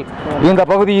விரைவில் இந்த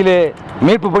பகுதியிலே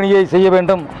மீட்பு பணியை செய்ய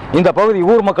வேண்டும். இந்த பகுதி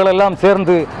ஊர் மக்கள் எல்லாம்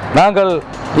சேர்ந்து நாங்கள்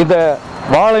இந்த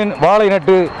வாழை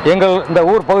நட்டு எங்கள் இந்த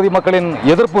ஊர் பகுதி மக்களின்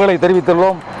எதிர்ப்புகளை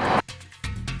தெரிவித்துள்ளோம்.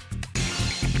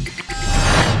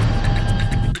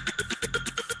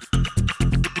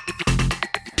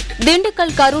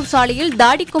 திண்டுக்கல் கரூர் சாலையில்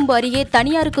தாடிக்கொம்பு அருகே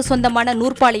தனியாருக்கு சொந்தமான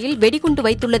நூற்பாலையில் வெடிகுண்டு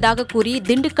வைத்துள்ளதாக கூறி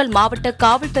திண்டுக்கல் மாவட்ட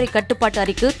காவல்துறை கட்டுப்பாட்டு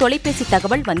அறைக்கு தொலைபேசி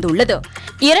தகவல் வந்துள்ளது.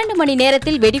 2 மணி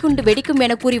நேரத்தில் வெடிகுண்டு வெடிக்கும்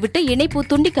என கூறிவிட்டு இணைப்பு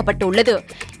துண்டிக்கப்பட்டுள்ளது.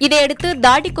 இதையடுத்து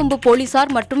தாடிக்கொம்பு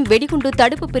போலீசார் மற்றும் வெடிகுண்டு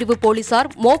தடுப்பு பிரிவு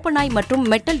போலீசார் மோப்பநாய் மற்றும்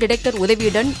மெட்டல் டிடெக்டர்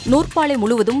உதவியுடன் நூற்பாலை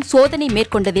முழுவதும் சோதனை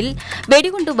மேற்கொண்டதில்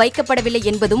வெடிகுண்டு வைக்கப்படவில்லை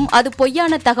என்பதும் அது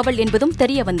பொய்யான தகவல் என்பதும்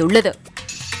தெரியவந்துள்ளது.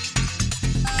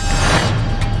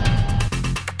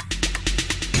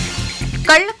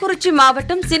 கள்ளக்குறிச்சி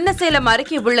மாவட்டம் சின்னசேலம்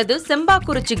அருகே உள்ளது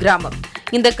செம்பாக்குறிச்சி கிராமம்.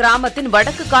 இந்த கிராமத்தின்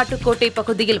வடக்கு காட்டுக்கோட்டை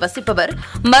பகுதியில் வசிப்பவர்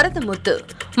மருதமுத்து.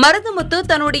 மருதமுத்து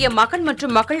தன்னுடைய மகன்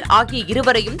மற்றும் மகள் ஆகிய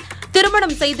இருவரையும்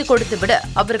திருமணம் செய்து கொடுத்துவிட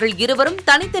அவர்கள் இருவரும்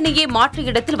தனித்தனியே மாற்று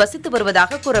இடத்தில் வசித்து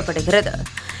வருவதாக கூறப்படுகிறது.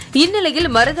 இந்நிலையில்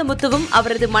மருதமுத்துவும்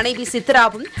அவரது மனைவி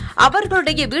சித்ராவும்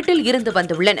அவர்களுடைய வீட்டில் இருந்து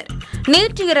வந்துள்ளனர்.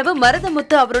 நேற்று இரவு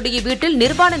மருதமுத்து அவருடைய வீட்டில்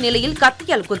நிர்வாண நிலையில்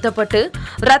கத்தியால் குத்தப்பட்டு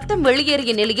ரத்தம்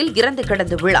வெளியேறிய நிலையில் இறந்து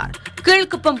கிடந்துள்ளார்.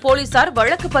 கீழ்குப்பம் போலீசார்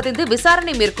வழக்கு பதிந்து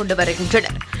விசாரணை மேற்கொண்டு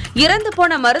வருகின்றனர். இறந்து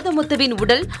போன மருதமுத்துவின்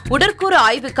உடல் உடற்கூறு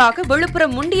ஆய்வுக்காக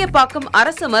விழுப்புரம் முண்டியப்பாக்கம்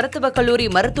அரசு மருத்துவக் கல்லூரி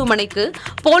மருத்துவமனைக்கு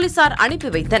போலீசார்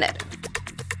அனுப்பி வைத்தனர்.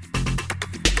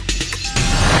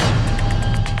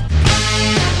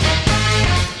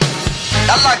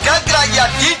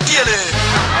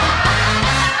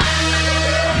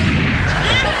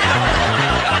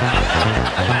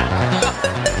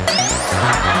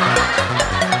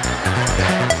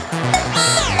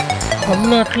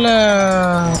 தமிழ்நாட்டில்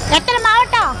எத்தனை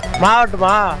மாவட்டம்?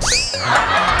 மாவட்டமா?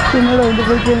 என்னோட இந்த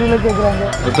போய் கேள்வியில் கேட்குறாங்க.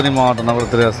 எத்தனை மாவட்டம் நம்பர்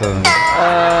தெரியாது சார்.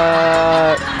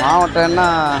 மாவட்டம்னா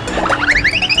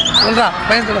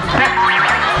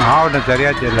மாவட்டம்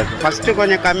சரியா தெரியல. ஃபர்ஸ்ட்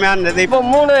கொஞ்சம் கம்மியாக இருந்தது. இப்போ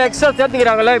 3 எக்ஸ்ட்ரா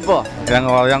சேர்த்துக்கிறாங்களே. இப்போ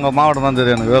எங்கள் மாவட்டம் தான்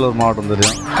தெரியும். எனக்கு வேலூர் மாவட்டம்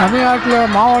தெரியும்.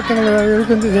 தமிழ்நாட்டில் மாவட்டங்கள்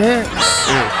இருந்தது.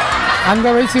 அந்த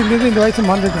வயசு இருந்தது, இந்த வயசு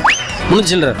மறந்துது.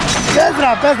 முடிச்சில்ல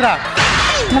பேசுறா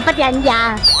 35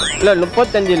 இல்லை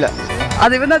 35 இல்லை.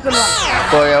 அது என்ன சொல்லுவாங்க?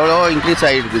 இப்போ எவ்வளோ இன்க்ரீஸ்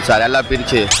ஆகிடுது சார் எல்லாம்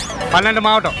பிரித்து. 12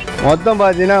 மாவட்டம் மொத்தம்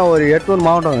பார்த்தீங்கன்னா ஒரு 800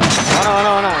 மாவட்டம்.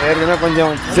 வேணாம் ஏற்கனவே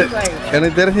கொஞ்சம்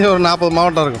எனக்கு தெரிஞ்ச ஒரு 40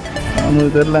 மாவட்டம் இருக்கும்.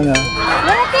 நமக்கு தெரிலங்க.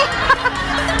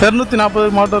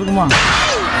 240 மாவட்டம் இருக்குமா?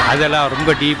 அதெல்லாம்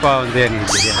ரொம்ப டீப்பாக வந்து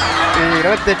எனக்கு தெரியும்.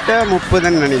 28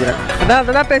 30ன்னு நினைக்கிறேன்.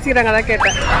 அதான் பேசிக்கிறாங்க, அதான்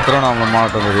கேட்டேன். திருவண்ணாமலை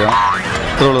மாவட்டம் தெரியும்,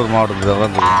 திருவள்ளூர் மாவட்டம்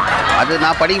தெரியும். அது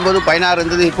நான் படிக்கும்போது 16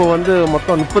 இருந்தது. இப்போ வந்து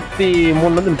மொத்தம்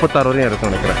 33லேருந்து 36 வரையும்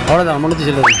இருக்கும் நினைக்கிறேன். அவ்வளோதான் முடிஞ்சு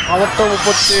சொல்லுது. மாவட்டம்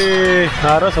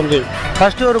 36 சம்திங்.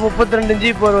 ஃபஸ்ட்டு ஒரு 32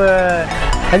 இன்ச்சு, இப்போ ஒரு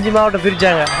 5 மாவட்டம்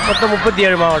பிரித்தாங்க. மொத்தம்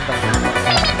 37 மாவட்டம்.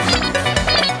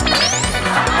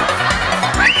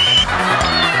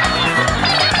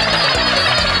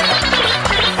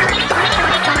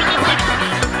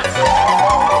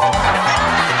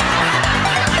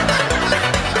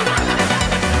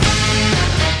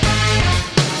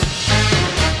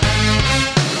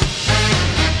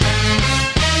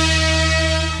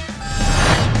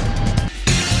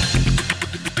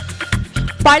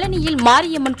 பழனியில்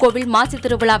மாரியம்மன் கோவில் மாசி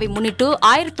திருவிழாவை முன்னிட்டு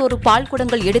 1001 பால்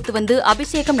குடங்கள் எடுத்து வந்து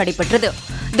அபிஷேகம் நடைபெற்றது.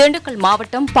 திண்டுக்கல்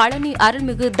மாவட்டம் பழனி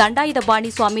அருள்மிகு தண்டாயுதபாணி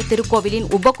சுவாமி திருக்கோவிலின்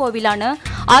உபகோவிலான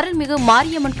அருள்மிகு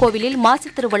மாரியம்மன் கோவிலில் மாசி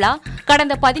திருவிழா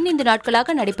கடந்த 15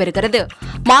 நாட்களாக நடைபெறுகிறது.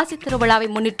 மாசி திருவிழாவை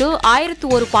முன்னிட்டு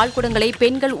 1001 பால் குடங்களை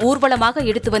பெண்கள் ஊர்வலமாக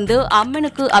எடுத்து வந்து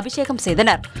அம்மனுக்கு அபிஷேகம்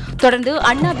செய்தனர். தொடர்ந்து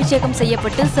அன்னாபிஷேகம்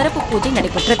செய்யப்பட்டு சிறப்பு பூஜை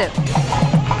நடைபெற்றது.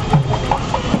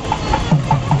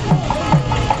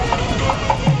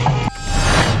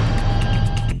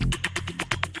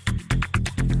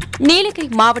 நீலகிரி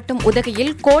மாவட்டம்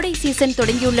உதகையில் கோடை சீசன்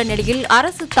தொடங்கியுள்ள நிலையில்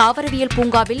அரசு தாவரவியல்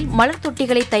பூங்காவில் மலர்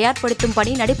தொட்டிகளை தயார்படுத்தும்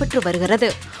பணி நடைபெற்று வருகிறது.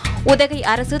 உதகை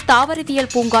அரசு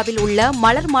தாவரவியல் பூங்காவில் உள்ள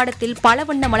மலர் மாடத்தில் பல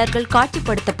வண்ண மலர்கள்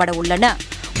காட்சிப்படுத்தப்பட உள்ளன.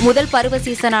 முதல் பருவ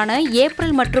சீசனான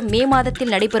ஏப்ரல் மற்றும் மே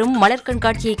மாதத்தில் நடைபெறும் மலர்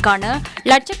கண்காட்சியை காண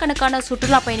லட்சக்கணக்கான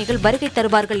சுற்றுலா பயணிகள் வருகை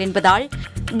தருவார்கள் என்பதால்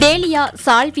dahlia,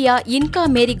 salvia, Inca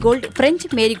marigold, French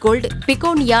marigold,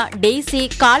 begonia, Daisy,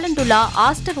 காலண்டுலா,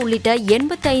 aster உள்ளிட்ட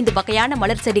 85 வகையான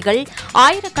மலர் செடிகள்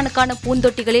ஆயிரக்கணக்கான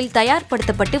பூந்தொட்டிகளில்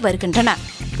தயார்படுத்தப்பட்டு வருகின்றன.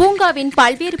 பூங்காவின்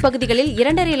பல்வேறு பகுதிகளில்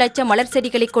 2.5 லட்சம் மலர்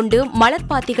செடிகளை கொண்டு மலர்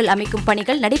பாத்திகள் அமைக்கும்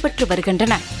பணிகள் நடைபெற்று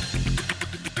வருகின்றன.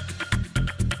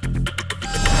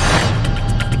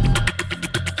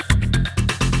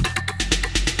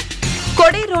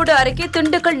 கொடை ரோடு அருகே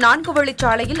திண்டுக்கல் 4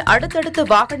 வழிச்சாலையில் அடுத்தடுத்து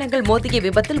வாகனங்கள் மோதிய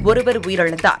விபத்தில் ஒருவர்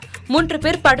உயிரிழந்தார். 3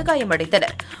 பேர்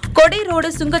படுகாயமடைந்தனர். கொடை ரோடு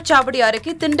சுங்கச்சாவடி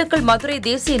அருகே திண்டுக்கல் மதுரை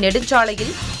தேசிய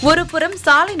நெடுஞ்சாலையில் ஒருபுறம்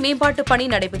சாலை மேம்பாட்டு பணி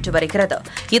நடைபெற்று வருகிறது.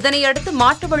 இதனையடுத்து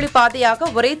மாற்று வழி பாதையாக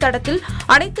ஒரே தடத்தில்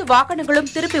அனைத்து வாகனங்களும்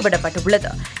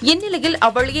திருப்பிவிடப்பட்டுள்ளது. இந்நிலையில்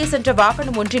அவ்வழியே சென்ற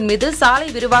வாகனம் ஒன்றின் மீது சாலை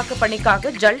விரிவாக்க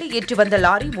பணிக்காக ஜல்லி ஏற்றி வந்த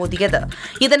லாரி மோதியது.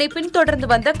 இதனை பின்தொடர்ந்து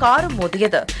வந்த காரும்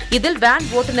மோதியது. இதில் வேன்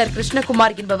ஓட்டுநர்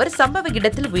கிருஷ்ணகுமார் என்பவர் சம்பவ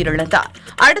இடத்தில் உயிரிழந்தார்.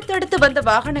 அடுத்தடுத்து வந்த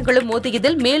வாகனங்களும்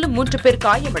மோதியதில் மேலும் 3 பேர்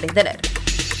காயமடைந்தனர்.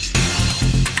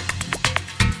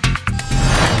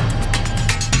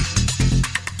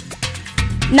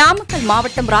 நாமக்கல்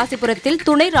மாவட்டம் ராசிபுரத்தில்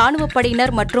துணை ராணுவப்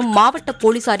படையினர் மற்றும் மாவட்ட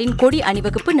போலீசாரின் கொடி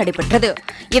அணிவகுப்பு நடைபெற்றது.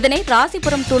 இதனை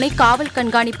ராசிபுரம் துணை காவல்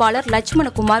கண்காணிப்பாளர்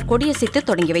லட்சுமணகுமார் கொடியசைத்து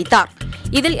தொடங்கி வைத்தார்.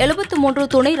 இதில் 73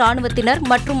 துணை ராணுவத்தினர்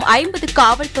மற்றும் 50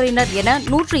 காவல்துறையினர் என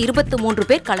 123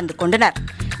 பேர் கலந்து கொண்டனர்.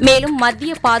 மேலும்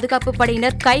மத்திய பாதுகாப்பு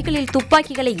படையினர் கைகளில்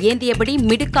துப்பாக்கிகளை ஏந்தியபடி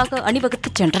மிடுக்காக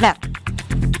அணிவகுத்துச் சென்றனர்.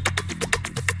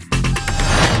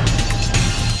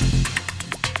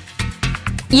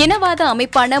 இனவாத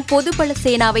அமைப்பான பொதுபல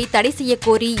சேனாவை தடை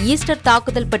செய்யக்கோரி ஈஸ்டர்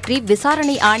தாக்குதல் பற்றி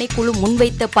விசாரணை ஆணைக்குழு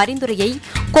முன்வைத்த பரிந்துரையை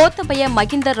கோத்தபய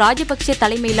மகிந்த ராஜபக்சே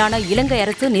தலைமையிலான இலங்கை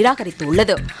அரசு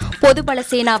நிராகரித்துள்ளது. பொதுபல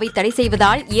சேனாவை தடை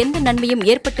செய்வதால் எந்த நன்மையும்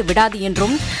ஏற்பட்டு விடாது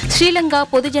என்றும் ஸ்ரீலங்கா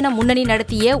பொதுஜன முன்னணி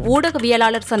நடத்திய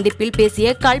ஊடகவியலாளர் சந்திப்பில்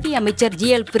பேசிய கல்வி அமைச்சர்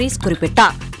GL பிரீஸ்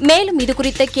குறிப்பிட்டார். மேலும்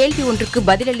இதுகுறித்த கேள்வி ஒன்றுக்கு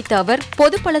பதிலளித்த அவர்,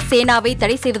 பொதுபல சேனாவை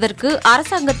தடை செய்வதற்கு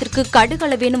அரசாங்கத்திற்கு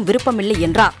கடுகளவேனும் விருப்பமில்லை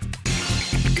என்றார்.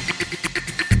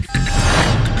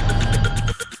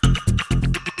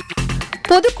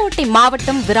 புதுக்கோட்டை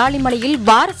மாவட்டம் விராலிமலையில்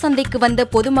வார சந்தைக்கு வந்த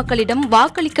பொதுமக்களிடம்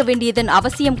வாக்களிக்க வேண்டியதன்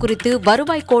அவசியம் குறித்து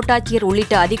வருவாய் கோட்டாட்சியர்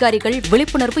உள்ளிட்ட அதிகாரிகள்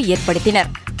விழிப்புணர்வு ஏற்படுத்தினர்.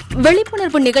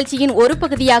 விழிப்புணர்வு நிகழ்ச்சியின் ஒரு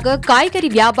பகுதியாக காய்கறி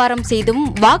வியாபாரம் செய்தும்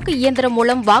வாக்கு இயந்திரம்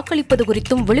மூலம் வாக்களிப்பது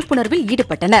குறித்தும் விழிப்புணர்வில்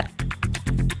ஈடுபட்டனர்.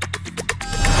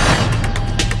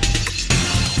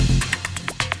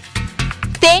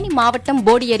 தேனி மாவட்டம்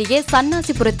போடி அருகே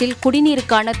சன்னாசிபுரத்தில்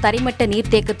குடிநீருக்கான தரைமட்ட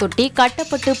நீர்த்தேக்க தொட்டி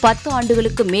கட்டப்பட்டு 10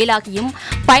 ஆண்டுகளுக்கு மேலாகியும்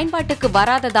பயன்பாட்டுக்கு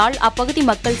வராததால் அப்பகுதி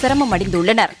மக்கள் சிரமம்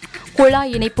அடைந்துள்ளனர்.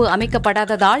 குழாய் இணைப்பு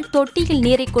அமைக்கப்படாததால் தொட்டியில்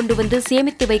நீரை கொண்டு வந்து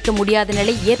சேமித்து வைக்க முடியாத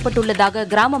நிலை ஏற்பட்டுள்ளதாக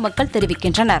கிராம மக்கள்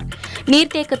தெரிவிக்கின்றனர்.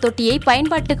 நீர்த்தேக்க தொட்டியை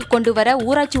பயன்பாட்டுக்கு கொண்டுவர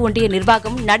ஊராட்சி ஒன்றிய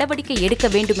நிர்வாகம் நடவடிக்கை எடுக்க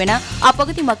வேண்டும் என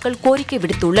அப்பகுதி மக்கள் கோரிக்கை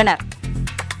விடுத்துள்ளனர்.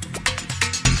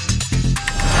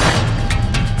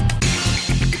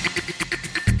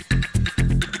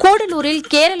 கூடலூரில்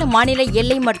கேரள மாநில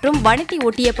எல்லை மற்றும் வனத்தை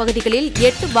ஒட்டிய பகுதிகளில்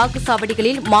 8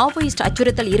 வாக்குச்சாவடிகளில் மாவோயிஸ்ட்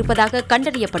அச்சுறுத்தல் இருப்பதாக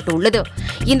கண்டறியப்பட்டுள்ளது.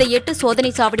 இந்த 8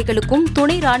 சோதனை சாவடிகளுக்கும்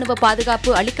துணை ராணுவ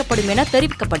பாதுகாப்பு அளிக்கப்படும் என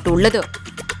தெரிவிக்கப்பட்டுள்ளது.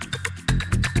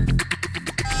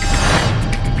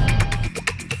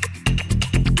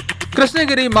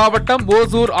 கிருஷ்ணகிரி மாவட்டம்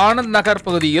ஓசூர் ஆனந்த் நகர்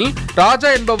பகுதியில்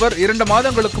ராஜா என்பவர் 2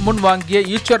 மாதங்களுக்கு முன் வாங்கிய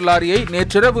ஈச்சர் லாரியை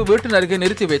நேற்றிரவு வீட்டின் அருகே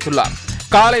நிறுத்தி வைத்துள்ளார்.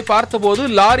 காலை பார்த்தபோது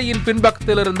லாரியின்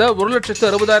பின்பக்கத்தில் இருந்த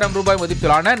 1,60,000 ரூபாய்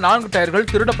மதிப்பிலான 4 டயர்கள்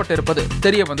திருடப்பட்டிருப்பது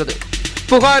தெரியவந்தது.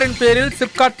 புகாரின் பேரில்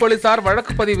சிப்காட் போலீசார்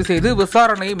வழக்கு பதிவு செய்து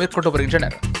விசாரணையை மேற்கொண்டு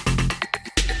வருகின்றனர்.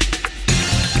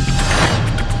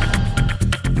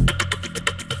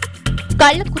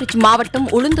 கள்ளக்குறிச்சி மாவட்டம்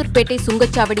உளுந்தூர்பேட்டை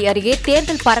சுங்கச்சாவடி அருகே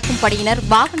தேர்தல் பறக்கும் படையினர்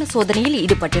வாகன சோதனையில்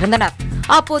ஈடுபட்டிருந்தனர்.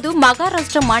 அப்போது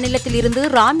மகாராஷ்டிர மாநிலத்தில் இருந்து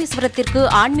ராமேஸ்வரத்திற்கு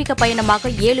ஆன்மீக பயணமாக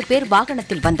 7 பேர்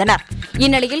வாகனத்தில் வந்தனர்.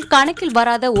 இந்நிலையில் கணக்கில்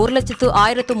வராத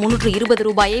 1,01,320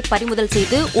 ரூபாயை பறிமுதல்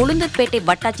செய்து உளுந்தூர்பேட்டை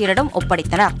வட்டாட்சியரிடம்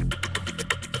ஒப்படைத்தனர்.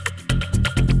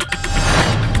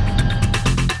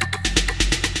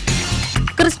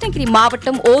 கிருஷ்ணகிரி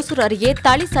மாவட்டம் ஓசூர் அருகே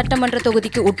தளி சட்டமன்ற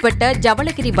தொகுதிக்கு உட்பட்ட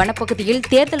ஜவளகிரி வனப்பகுதியில்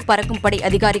தேர்தல் பறக்கும் படை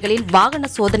அதிகாரிகளின் வாகன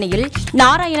சோதனையில்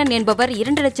நாராயணன் என்பவர்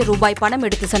 2 லட்சம் ரூபாய் பணம்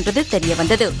எடுத்து சென்றது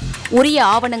தெரியவந்தது. உரிய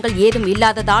ஆவணங்கள் ஏதும்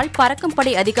இல்லாததால் பறக்கும்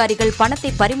படை அதிகாரிகள்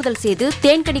பணத்தை பறிமுதல் செய்து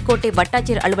தேன்கனிக்கோட்டை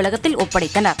வட்டாட்சியர் அலுவலகத்தில்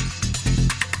ஒப்படைத்தனர்.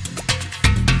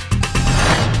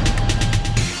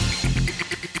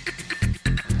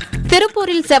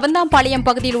 திருப்பூரில் செவந்தாம்பாளையம்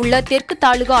பகுதியில் உள்ள தெற்கு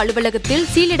தாலுகா அலுவலகத்தில்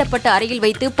சீலிடப்பட்ட அறையில்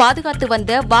வைத்து பாதுகாத்து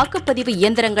வந்த வாக்குப்பதிவு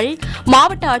இயந்திரங்கள்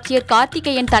மாவட்ட ஆட்சியர்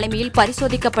கார்த்திகேயன் தலைமையில்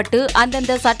பரிசோதிக்கப்பட்டு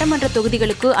அந்தந்த சட்டமன்ற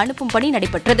தொகுதிகளுக்கு அனுப்பும் பணி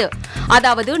நடைபெற்றது.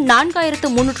 அதாவது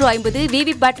 4350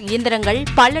 விவிபேட் இயந்திரங்கள்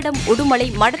பல்லடம், உடுமலை,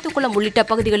 மடத்துக்குளம் உள்ளிட்ட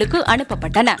பகுதிகளுக்கு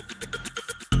அனுப்பப்பட்டன.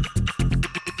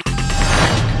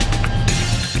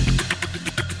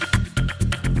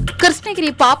 கிருஷ்ணகிரி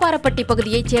பாப்பாரப்பட்டி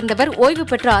பகுதியைச் சேர்ந்தவர் ஓய்வு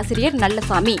பெற்ற ஆசிரியர்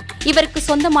நல்லசாமி. இவருக்கு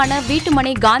சொந்தமான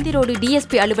வீட்டுமனை காந்தி ரோடு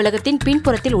டிஎஸ்பி அலுவலகத்தின்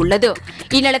பின்புறத்தில் உள்ளது.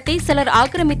 இந்நிலத்தை சிலர்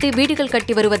ஆக்கிரமித்து வீடுகள்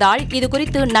கட்டி வருவதால்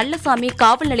இதுகுறித்து நல்லசாமி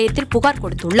காவல் நிலையத்தில் புகார்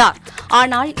கொடுத்துள்ளார்.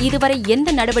 ஆனால் இதுவரை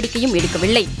எந்த நடவடிக்கையும்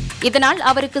எடுக்கவில்லை. இதனால்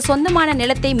அவருக்கு சொந்தமான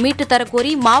நிலத்தை மீட்டு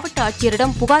தரக்கோரி மாவட்ட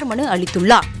ஆட்சியரிடம் புகார் மனு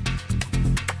அளித்துள்ளார்.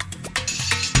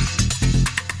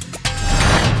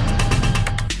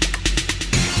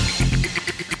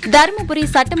 தருமபுரி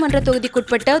சட்டமன்ற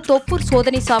தொகுதிக்குட்பட்ட தொப்பூர்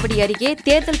சோதனை சாவடி அருகே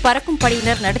தேர்தல் பறக்கும்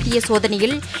படையினர் நடத்திய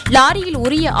சோதனையில் லாரியில்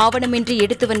உரிய ஆவணமின்றி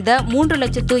எடுத்து வந்த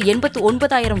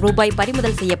 3,89,000 ரூபாய்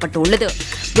பறிமுதல் செய்யப்பட்டுள்ளது.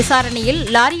 விசாரணையில்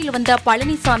லாரியில் வந்த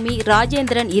பழனிசாமி,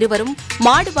 ராஜேந்திரன் இருவரும்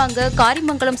மாடு வாங்க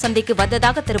காரிமங்கலம் சந்தைக்கு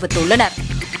வந்ததாக தெரிவித்துள்ளனர்.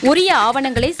 உரிய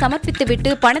ஆவணங்களை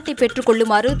சமர்ப்பித்துவிட்டு பணத்தை பெற்றுக்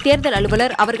கொள்ளுமாறு தேர்தல்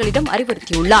அலுவலர் அவர்களிடம்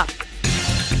அறிவுறுத்தியுள்ளார்.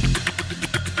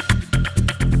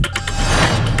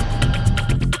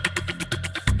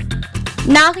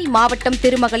 நாகை மாவட்டம்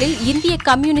திருமகளில் இந்திய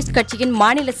கம்யூனிஸ்ட் கட்சியின்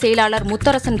மாநில செயலாளர்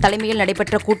முத்தரசன் தலைமையில்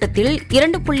நடைபெற்ற கூட்டத்தில்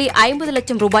 2.50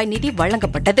 லட்சம் ரூபாய் நிதி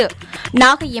வழங்கப்பட்டது.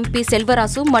 நாகை எம்பி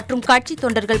செல்வராசு மற்றும் கட்சி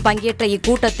தொண்டர்கள் பங்கேற்ற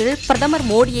இக்கூட்டத்தில் பிரதமர்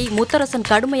மோடியை முத்தரசன்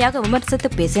கடுமையாக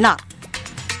விமர்சித்து பேசினார்.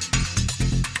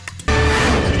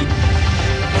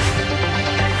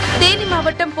 தேனி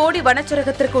மாவட்டம் போடி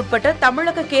வனச்சரகத்திற்கு உட்பட்ட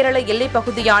தமிழக கேரள எல்லைப்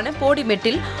பகுதியான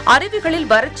போடிமெட்டில் அருவிகளில்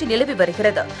வறட்சி நிலவி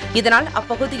வருகிறது. இதனால்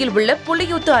அப்பகுதியில் உள்ள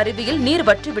புலியூத்து அருவியில் நீர்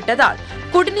வற்றிவிட்டதால்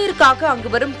குடிநீருக்காக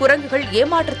அங்கு வரும் குரங்குகள்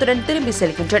ஏமாற்றத்துடன் திரும்பி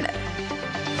செல்கின்றன.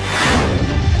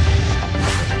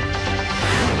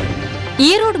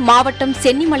 ஈரோடு மாவட்டம்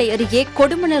சென்னிமலை அருகே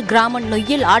கொடுமணல் கிராம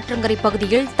நொய்யல் ஆற்றங்கரை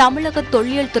பகுதியில் தமிழக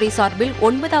தொல்லியல் துறை சார்பில்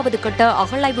 9வது கட்ட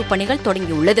அகழாய்வு பணிகள்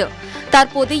தொடங்கியுள்ளது.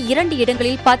 தற்போது 2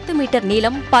 இடங்களில் 10 மீட்டர்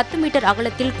நீளம், 10 மீட்டர்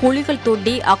அகலத்தில் குழிகள்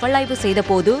தோண்டி அகழாய்வு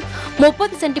செய்தபோது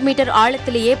 30 சென்டிமீட்டர்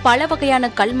ஆழத்திலேயே பல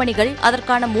வகையான கல்மணிகள்,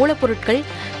 அதற்கான மூலப்பொருட்கள்,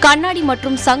 கண்ணாடி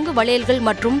மற்றும் சங்கு வளையல்கள்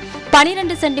மற்றும்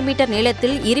 12 சென்டிமீட்டர்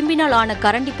நீளத்தில் இரும்பினால் ஆன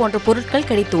கரண்டி போன்ற பொருட்கள்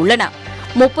கிடைத்துள்ளன.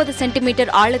 30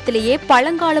 சென்டிமீட்டர் ஆழத்திலேயே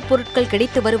பழங்கால பொருட்கள்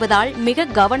கிடைத்து வருவதால் மிக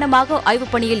கவனமாக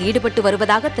ஆய்வுப் பணியில் ஈடுபட்டு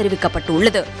வருவதாக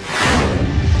தெரிவிக்கப்பட்டுள்ளது.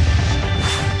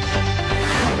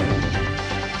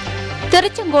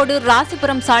 திருச்செங்கோடு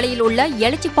ராசிபுரம் சாலையில் உள்ள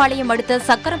எலச்சிபாளையம் அடுத்த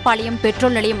சக்கரப்பாளையம்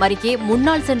பெட்ரோல் நிலையம் அருகே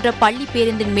முன்னால் சென்ற பள்ளி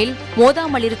பேருந்தின் மேல்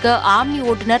மோதாமல் இருக்க ஆம்னி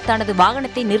ஓட்டுநர் தனது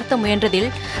வாகனத்தை நிறுத்த முயன்றதில்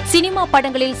சினிமா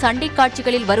படங்களில் சண்டை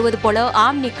காட்சிகளில் வருவது போல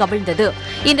ஆம்னி கவிழ்ந்தது.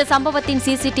 இந்த சம்பவத்தின்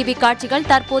சிசிடிவி காட்சிகள்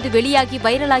தற்போது வெளியாகி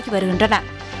வைரலாகி வருகின்றன.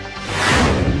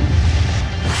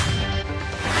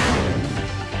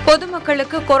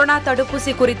 பொதுமக்களுக்கு கொரோனா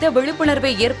தடுப்பூசி குறித்த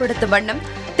விழிப்புணர்வை ஏற்படுத்தும் வண்ணம்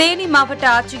தேனி மாவட்ட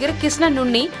ஆட்சியர் கிருஷ்ணன்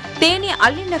நுண்ணி தேனி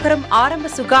அல்லிநகரம் ஆரம்ப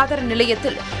சுகாதார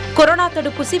நிலையத்தில் கொரோனா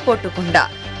தடுப்பூசி போட்டுக்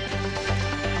கொண்டார்.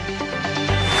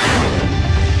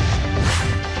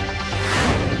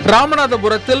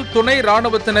 ராமநாதபுரத்தில் துணை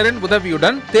ராணுவத்தினரின்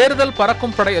உதவியுடன் தேர்தல்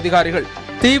பறக்கும் படை அதிகாரிகள்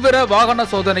தீவிர வாகன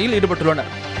சோதனையில்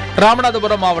ஈடுபட்டுள்ளனர்.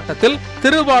 ராமநாதபுரம் மாவட்டத்தில்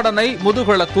திருவாடனை,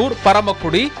 முதுகுளத்தூர்,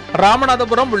 பரமக்குடி,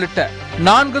 ராமநாதபுரம் உள்ளிட்ட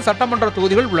 4 சட்டமன்ற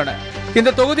தொகுதிகள் உள்ளன.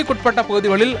 இந்த தொகுதிக்குட்பட்ட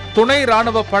பகுதிகளில் துணை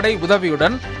ராணுவ படை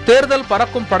உதவியுடன் தேர்தல்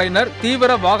பறக்கும் படையினர்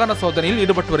தீவிர வாகன சோதனையில்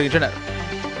ஈடுபட்டு வருகின்றனர்.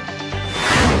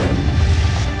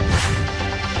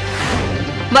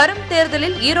 வரும்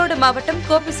தேர்தலில் ஈரோடு மாவட்டம்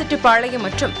கோபிச்செட்டிப்பாளையம்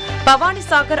மற்றும்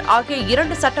பவானிசாகர் ஆகிய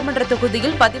 2 சட்டமன்ற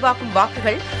தொகுதியில் பதிவாகும்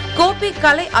வாக்குகள் கோபி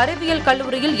கலை அறிவியல்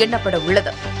கல்லூரியில் எண்ணப்பட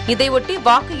உள்ளது. இதையொட்டி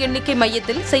வாக்கு எண்ணிக்கை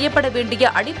மையத்தில் செய்யப்பட வேண்டிய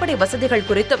அடிப்படை வசதிகள்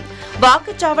குறித்தும்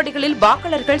வாக்குச்சாவடிகளில்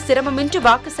வாக்காளர்கள் சிரமமின்றி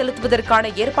வாக்கு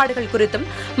செலுத்துவதற்கான ஏற்பாடுகள் குறித்தும்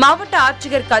மாவட்ட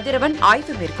ஆட்சியர் கதிரவன்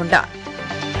ஆய்வு மேற்கொண்டார்.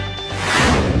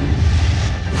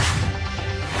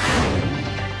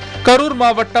 கரூர்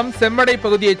மாவட்டம் செம்மடை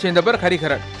பகுதியைச் சேர்ந்தவர்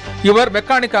ஹரிஹரன். இவர்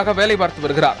மெக்கானிக்காக வேலை பார்த்து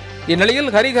வருகிறார்.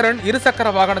 இந்நிலையில் ஹரிஹரன் இருசக்கர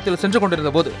வாகனத்தில் சென்று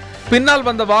கொண்டிருந்த போது பின்னால்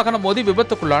வந்த வாகனம் மோதி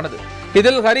விபத்துக்குள்ளானது.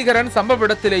 இதில் ஹரிஹரன் சம்பவ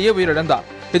இடத்திலேயே உயிரிழந்தார்.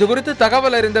 இதுகுறித்து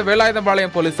தகவல் அறிந்த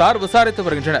வேலாயுதம்பாளையம் போலீசார் விசாரித்து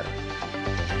வருகின்றனர்.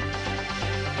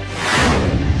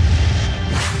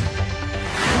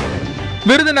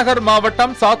 விருதுநகர்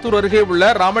மாவட்டம் சாத்தூர் அருகே உள்ள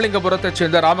ராமலிங்கபுரத்தைச்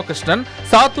சேர்ந்த ராமகிருஷ்ணன்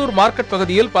சாத்தூர் மார்க்கெட்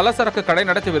பகுதியில் பலசரக்கு கடை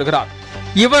நடத்தி வருகிறார்.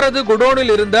 இவரது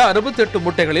குடோனில் இருந்த 68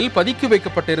 மூட்டைகளில் பதுக்கி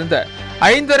வைக்கப்பட்டிருந்த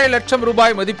 5.5 லட்சம்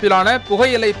ரூபாய் மதிப்பிலான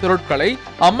புகையிலை பொருட்களை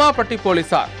அம்மாப்பட்டி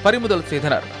போலீசார் பறிமுதல்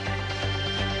செய்தனர்.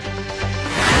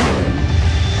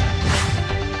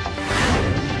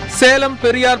 சேலம்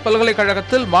பெரியார்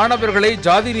பல்கலைக்கழகத்தில் மாணவர்களை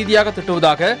ஜாதி ரீதியாக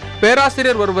திட்டுவதாக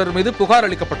பேராசிரியர் ஒருவர் மீது புகார்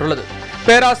அளிக்கப்பட்டுள்ளது.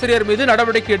 பேராசிரியர் மீது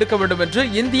நடவடிக்கை எடுக்க வேண்டும் என்று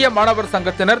இந்திய மாணவர்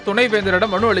சங்கத்தினர்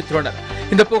துணைவேந்தரிடம் மனு அளித்துள்ளனர்.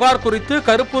 இந்த புகார் குறித்து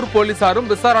கருப்பூர்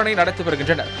போலீசாரும் விசாரணை நடத்தி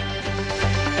வருகின்றனர்.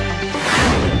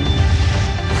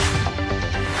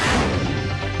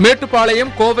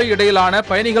 மேட்டுப்பாளையம் கோவை இடையிலான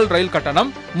பயணிகள் ரயில் கட்டணம்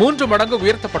 3 மடங்கு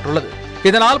உயர்த்தப்பட்டுள்ளது.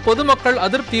 இதனால் பொதுமக்கள்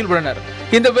அதிருப்தியில் உள்ளனர்.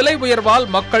 இந்த விலை உயர்வால்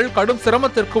மக்கள் கடும்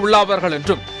சிரமத்திற்கு உள்ளாவார்கள்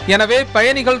என்றும், எனவே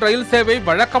பயணிகள் ரயில் சேவை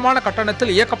வழக்கமான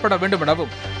கட்டணத்தில் இயக்கப்பட வேண்டும்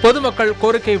எனவும் பொதுமக்கள்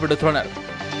கோரிக்கை விடுத்துள்ளனர்.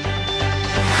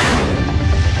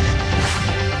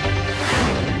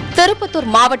 திருப்பத்தூர்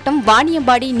மாவட்டம்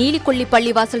வாணியம்பாடி நீலிக்கொல்லி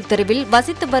பள்ளிவாசல் தெருவில்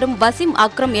வசித்து வரும் வசீம்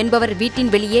அக்ரம் என்பவர்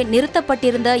வீட்டின் வெளியே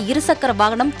நிறுத்தப்பட்டிருந்த இருசக்கர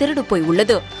வாகனம் திருடு போய்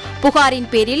உள்ளது. புகாரின்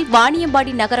பேரில்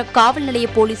வாணியம்பாடி நகர காவல் நிலைய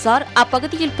போலீசார்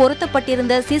அப்பகுதியில்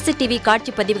பொருத்தப்பட்டிருந்த சிசிடிவி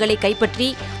காட்சி பதிவுகளை கைப்பற்றி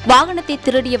வாகனத்தை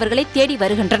திருடியவர்களை தேடி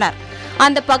வருகின்றனர்.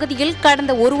 அந்த பகுதியில்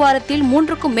கடந்த 1 வாரத்தில்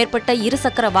 3க்கும் மேற்பட்ட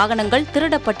இருசக்கர வாகனங்கள்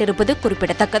திருடப்பட்டிருப்பது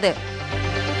குறிப்பிடத்தக்கது.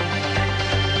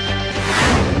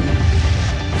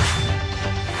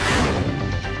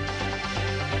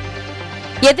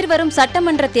 எதிர்வரும்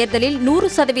சட்டமன்ற தேர்தலில்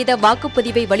 100%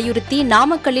 வாக்குப்பதிவை வலியுறுத்தி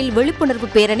நாமக்கல்லில் விழிப்புணர்வு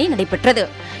பேரணி நடைபெற்றது.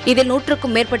 இதில்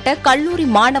 100க்கும் மேற்பட்ட கல்லூரி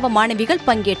மாணவ மாணவிகள்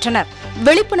பங்கேற்றனர்.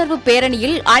 விழிப்புணர்வு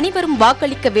பேரணியில் அனைவரும்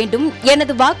வாக்களிக்க வேண்டும்,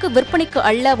 எனது வாக்கு விற்பனைக்கு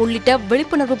அல்ல உள்ளிட்ட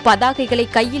விழிப்புணர்வு பதாகைகளை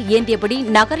கையில் ஏந்தியபடி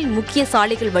நகரின் முக்கிய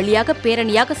சாலைகள் வழியாக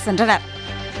பேரணியாக சென்றனர்.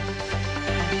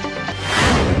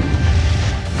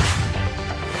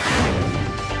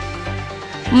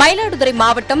 மயிலாடுதுறை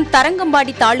மாவட்டம்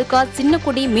தரங்கம்பாடி தாலுகா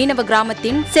சின்னக்குடி மீனவ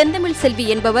கிராமத்தின் செந்தமிழ் செல்வி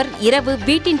என்பவர் இரவு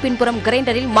வீட்டின் பின்புறம்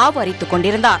கிரைண்டரில் மாவு அரைத்துக்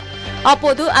கொண்டிருந்தார்.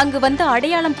 அப்போது அங்கு வந்த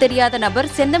அடையாளம் தெரியாத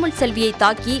நபர் செந்தமிழ் செல்வியை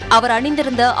தாக்கி அவர்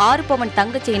அணிந்திருந்த 6 பவன்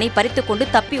தங்கச் செயினை பறித்துக் கொண்டு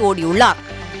தப்பி ஓடியுள்ளார்.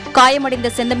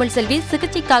 காயமடைந்த செந்தமிழ் செல்வி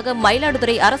சிகிச்சைக்காக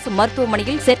மயிலாடுதுறை அரசு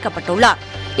மருத்துவமனையில் சேர்க்கப்பட்டுள்ளார்.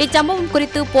 இச்சம்பவம்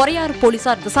குறித்து பொறையாறு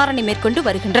போலீசார் விசாரணை மேற்கொண்டு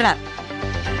வருகின்றனர்.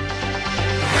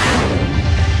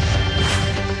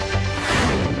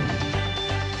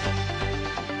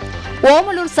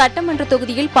 ஓமலூர் சட்டமன்ற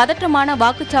தொகுதியில் பதற்றமான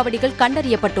வாக்குச்சாவடிகள்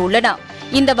கண்டறியப்பட்டுள்ளன.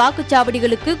 இந்த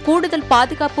வாக்குச்சாவடிகளுக்கு கூடுதல்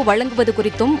பாதுகாப்பு வழங்குவது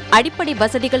குறித்தும் அடிப்படை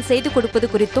வசதிகள் செய்து கொடுப்பது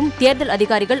குறித்தும் தேர்தல்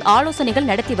அதிகாரிகள் ஆலோசனைகள்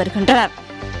நடத்தி வருகின்றனர்.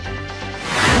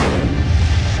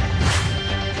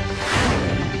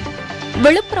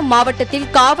 விழுப்புரம் மாவட்டத்தில்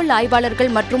காவல் ஆய்வாளர்கள்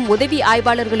மற்றும் உதவி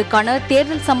ஆய்வாளர்களுக்கான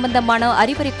தேர்தல் சம்பந்தமான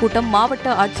அறிவுரை கூட்டம்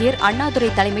மாவட்ட ஆட்சியர் அண்ணாதுரை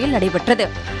தலைமையில் நடைபெற்றது.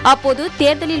 அப்போது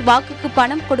தேர்தலில் வாக்குக்கு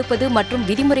பணம் கொடுப்பது மற்றும்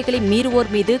விதிமுறைகளை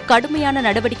மீறுவோர் மீது கடுமையான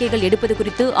நடவடிக்கைகள் எடுப்பது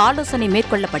குறித்து ஆலோசனை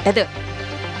மேற்கொள்ளப்பட்டது.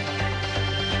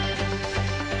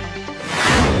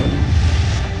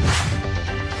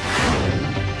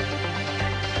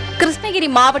 கிருஷ்ணகிரி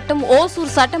மாவட்டம்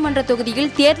ஓசூர் சட்டமன்ற தொகுதியில்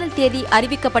தேர்தல் தேதி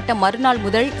அறிவிக்கப்பட்ட மறுநாள்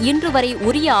முதல் இன்று வரை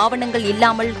உரிய ஆவணங்கள்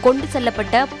இல்லாமல் கொண்டு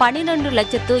செல்லப்பட்ட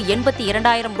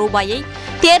 12,82,000 ரூபாயை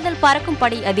தேர்தல் பறக்கும்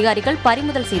படை அதிகாரிகள்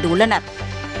பறிமுதல் செய்துள்ளனர்.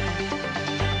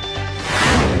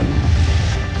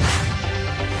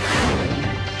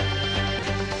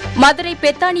 மதுரை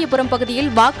பெத்தானியபுரம் பகுதியில்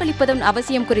வாக்களிப்பதன்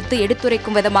அவசியம் குறித்து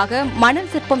எடுத்துரைக்கும் விதமாக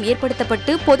மணல் சிற்பம்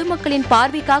ஏற்படுத்தப்பட்டு பொதுமக்களின்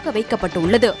பார்வைக்காக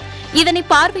வைக்கப்பட்டுள்ளது. இதனை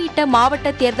பார்வையிட்ட மாவட்ட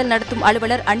தேர்தல் நடத்தும்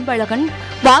அலுவலர் அன்பழகன்,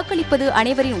 வாக்களிப்பது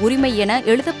அனைவரின் உரிமை என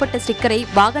எழுதப்பட்ட ஸ்டிக்கரை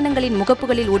வாகனங்களின்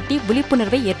முகப்புகளில் ஒட்டி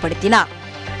விழிப்புணர்வை ஏற்படுத்தினார்.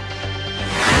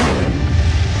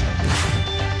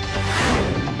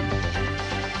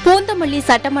 பூந்தமல்லி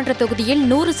சட்டமன்ற தொகுதியில்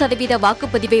 100%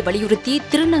 வாக்குப்பதிவை வலியுறுத்தி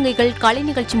திருநங்கைகள் கலை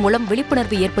நிகழ்ச்சி மூலம்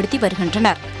விழிப்புணர்வு ஏற்படுத்தி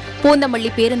வருகின்றனர். பூந்தமல்லி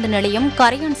பேருந்து நிலையம்,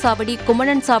 கரையான் சாவடி,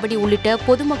 குமணன் சாவடி உள்ளிட்ட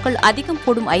பொதுமக்கள் அதிகம்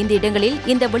கூடும் 5 இடங்களில்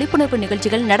இந்த விழிப்புணர்வு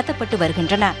நிகழ்ச்சிகள் நடத்தப்பட்டு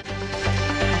வருகின்றன.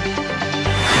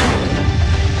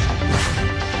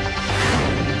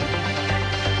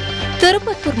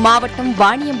 திருப்பத்தூர் மாவட்டம்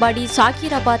வாணியம்பாடி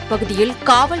சாக்கிராபாத் பகுதியில்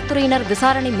காவல்துறையினர்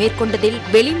விசாரணை மேற்கொண்டதில்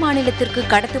வெளிமாநிலத்திற்கு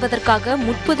கடத்துவதற்காக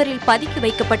முட்புதரில் பதுக்கி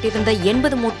வைக்கப்பட்டிருந்த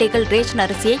 80 மூட்டைகள் ரேஷன்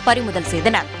அரிசியை பறிமுதல்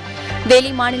செய்தனர். வெளி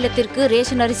மாநிலத்திற்கு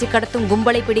ரேஷன் அரிசி கடத்தும்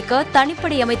கும்பலை பிடிக்க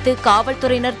தனிப்படை அமைத்து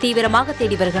காவல்துறையினர் தீவிரமாக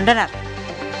தேடி வருகின்றனர்.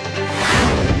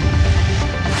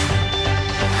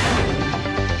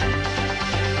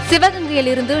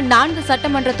 சிவகங்கையிலிருந்து 4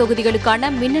 சட்டமன்ற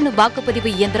தொகுதிகளுக்கான மின்னணு வாக்குப்பதிவு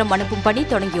இயந்திரம் அனுப்பும் பணி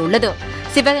தொடங்கியுள்ளது.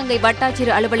 சிவகங்கை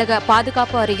வட்டாட்சியர் அலுவலக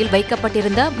பாதுகாப்பு அறையில்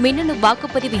வைக்கப்பட்டிருந்த மின்னணு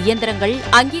வாக்குப்பதிவு இயந்திரங்கள்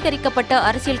அங்கீகரிக்கப்பட்ட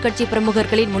அரசியல் கட்சி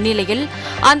பிரமுகர்களின் முன்னிலையில்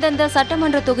அந்தந்த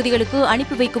சட்டமன்ற தொகுதிகளுக்கு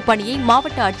அனுப்பி வைக்கும் பணியை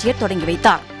மாவட்ட ஆட்சியர் தொடங்கி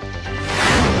வைத்தார்.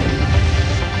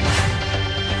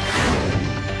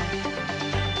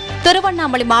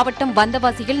 திருவண்ணாமலை மாவட்டம்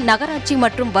வந்தவாசியில் நகராட்சி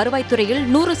மற்றும் வருவாய்த்துறையில்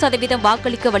 100%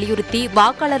 வாக்களிக்க வலியுறுத்தி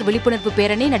வாக்காளர் விழிப்புணர்வு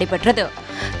பேரணி நடைபெற்றது.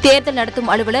 தேர்தல் நடத்தும்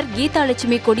அலுவலர்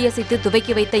கீதாலட்சுமி கொடியசைத்து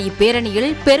துவக்கி வைத்த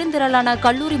இப்பேரணியில் பெருந்திரளான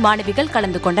கல்லூரி மாணவிகள்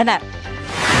கலந்து கொண்டனர்.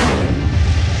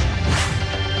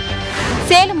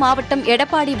 சேலம் மாவட்டம்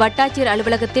எடப்பாடி வட்டாட்சியர்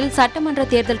அலுவலகத்தில் சட்டமன்ற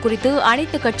தேர்தல் குறித்து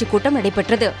அனைத்து கட்சி கூட்டம்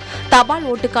நடைபெற்றது. தபால்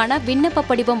ஓட்டுக்கான விண்ணப்ப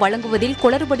படிவம் வழங்குவதில்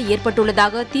குளறுபடி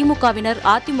ஏற்பட்டுள்ளதாக திமுகவினர்,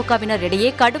 அதிமுகவினர்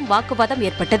இடையே கடும் வாக்குவாதம்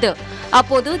ஏற்பட்டது.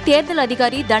 அப்போது தேர்தல்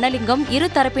அதிகாரி தனலிங்கம் இரு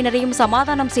தரப்பினரையும்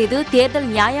சமாதானம் செய்து தேர்தல்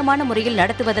நியாயமான முறையில்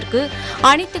நடத்துவதற்கு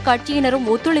அனைத்து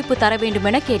கட்சியினரும் ஒத்துழைப்பு தர வேண்டும்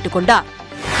என கேட்டுக் கொண்டார்.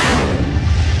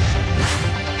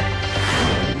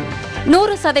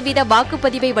 100%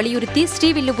 வாக்குப்பதிவை வலியுறுத்தி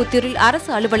ஸ்ரீவில்லிபுத்தூரில் அரசு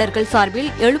அலுவலர்கள் சார்பில்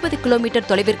 70 கிலோமீட்டர்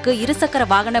தொலைவிற்கு இருசக்கர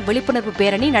வாகன விழிப்புணர்வு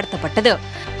பேரணி நடத்தப்பட்டது.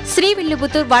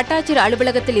 ஸ்ரீவில்லிபுத்தூர் வட்டாட்சியர்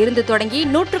அலுவலகத்தில் இருந்து தொடங்கி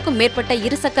 100க்கும் மேற்பட்ட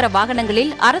இருசக்கர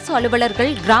வாகனங்களில் அரசு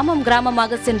அலுவலர்கள் கிராமம்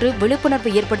கிராமமாக சென்று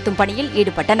விழிப்புணர்வு ஏற்படுத்தும் பணியில்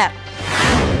ஈடுபட்டனர்.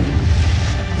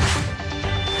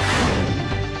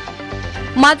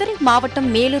 மதுரை மாவட்டம்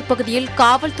மேலூர் பகுதியில்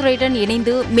காவல்துறையுடன்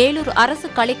இணைந்து மேலூர் அரசு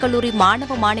கலைக்கல்லூரி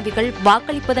மாணவ மாணவிகள்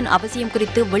வாக்களிப்பதன் அவசியம்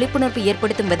குறித்து விழிப்புணர்வு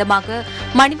ஏற்படுத்தும் விதமாக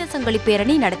மனித சங்கிலி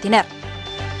பேரணி நடத்தினர்.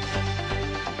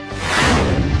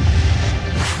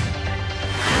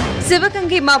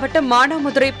 சிவகங்கை மாவட்டம்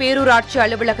மானாமதுரை பேரூராட்சி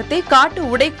அலுவலகத்தை காட்டு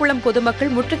உடைக்குளம்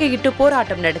பொதுமக்கள் முற்றுகையிட்டு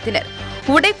போராட்டம் நடத்தினர்.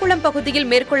 உடைக்குளம்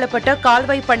பகுதியில் மேற்கொள்ளப்பட்ட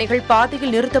கால்வாய் பணிகள்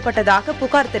பாதியில் நிறுத்தப்பட்டதாக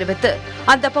புகார் தெரிவித்து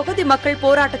அந்த பகுதி மக்கள்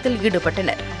போராட்டத்தில்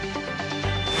ஈடுபட்டனர்.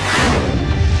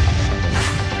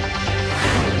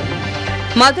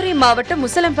 மதுரை மாவட்டம்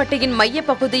முசலம்பட்டியின் மைய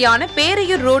பகுதியான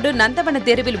பேரையூர் ரோடு நந்தவன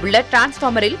தெருவில் உள்ள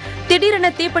டிரான்ஸ்பார்மரில் திடீரென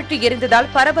தீப்பற்றி எரிந்ததால்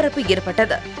பரபரப்பு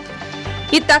ஏற்பட்டது.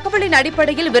 இத்தகவலின்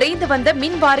அடிப்படையில் விரைந்து வந்த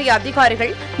மின் வாரிய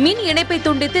அதிகாரிகள் மின் இணைப்பை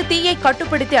துண்டித்து தீயை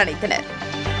கட்டுப்படுத்தி அணைத்தனர்.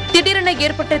 திடீரென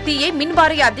ஏற்பட்ட தீயை மின்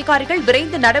வாரிய அதிகாரிகள்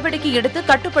விரைந்து நடவடிக்கை எடுத்து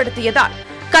கட்டுப்படுத்தியதால்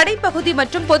கடைப்பகுதி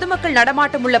மற்றும் பொதுமக்கள்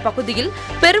நடமாட்டம் உள்ள பகுதியில்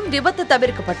பெரும் விபத்து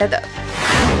தவிர்க்கப்பட்டது.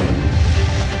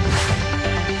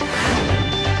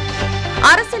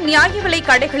 அரசு நியாய விலை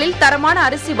கடைகளில் தரமான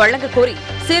அரிசி வழங்க கோரி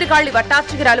சீர்காழி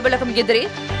வட்டாட்சியர் அலுவலகம் எதிரே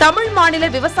தமிழ் மாநில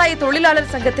விவசாய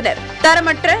தொழிலாளர் சங்கத்தினர்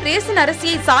தரமற்ற ரேசன்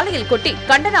அரிசியை சாலையில் கொட்டி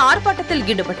கண்டன ஆர்ப்பாட்டத்தில்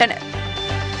ஈடுபட்டனர்.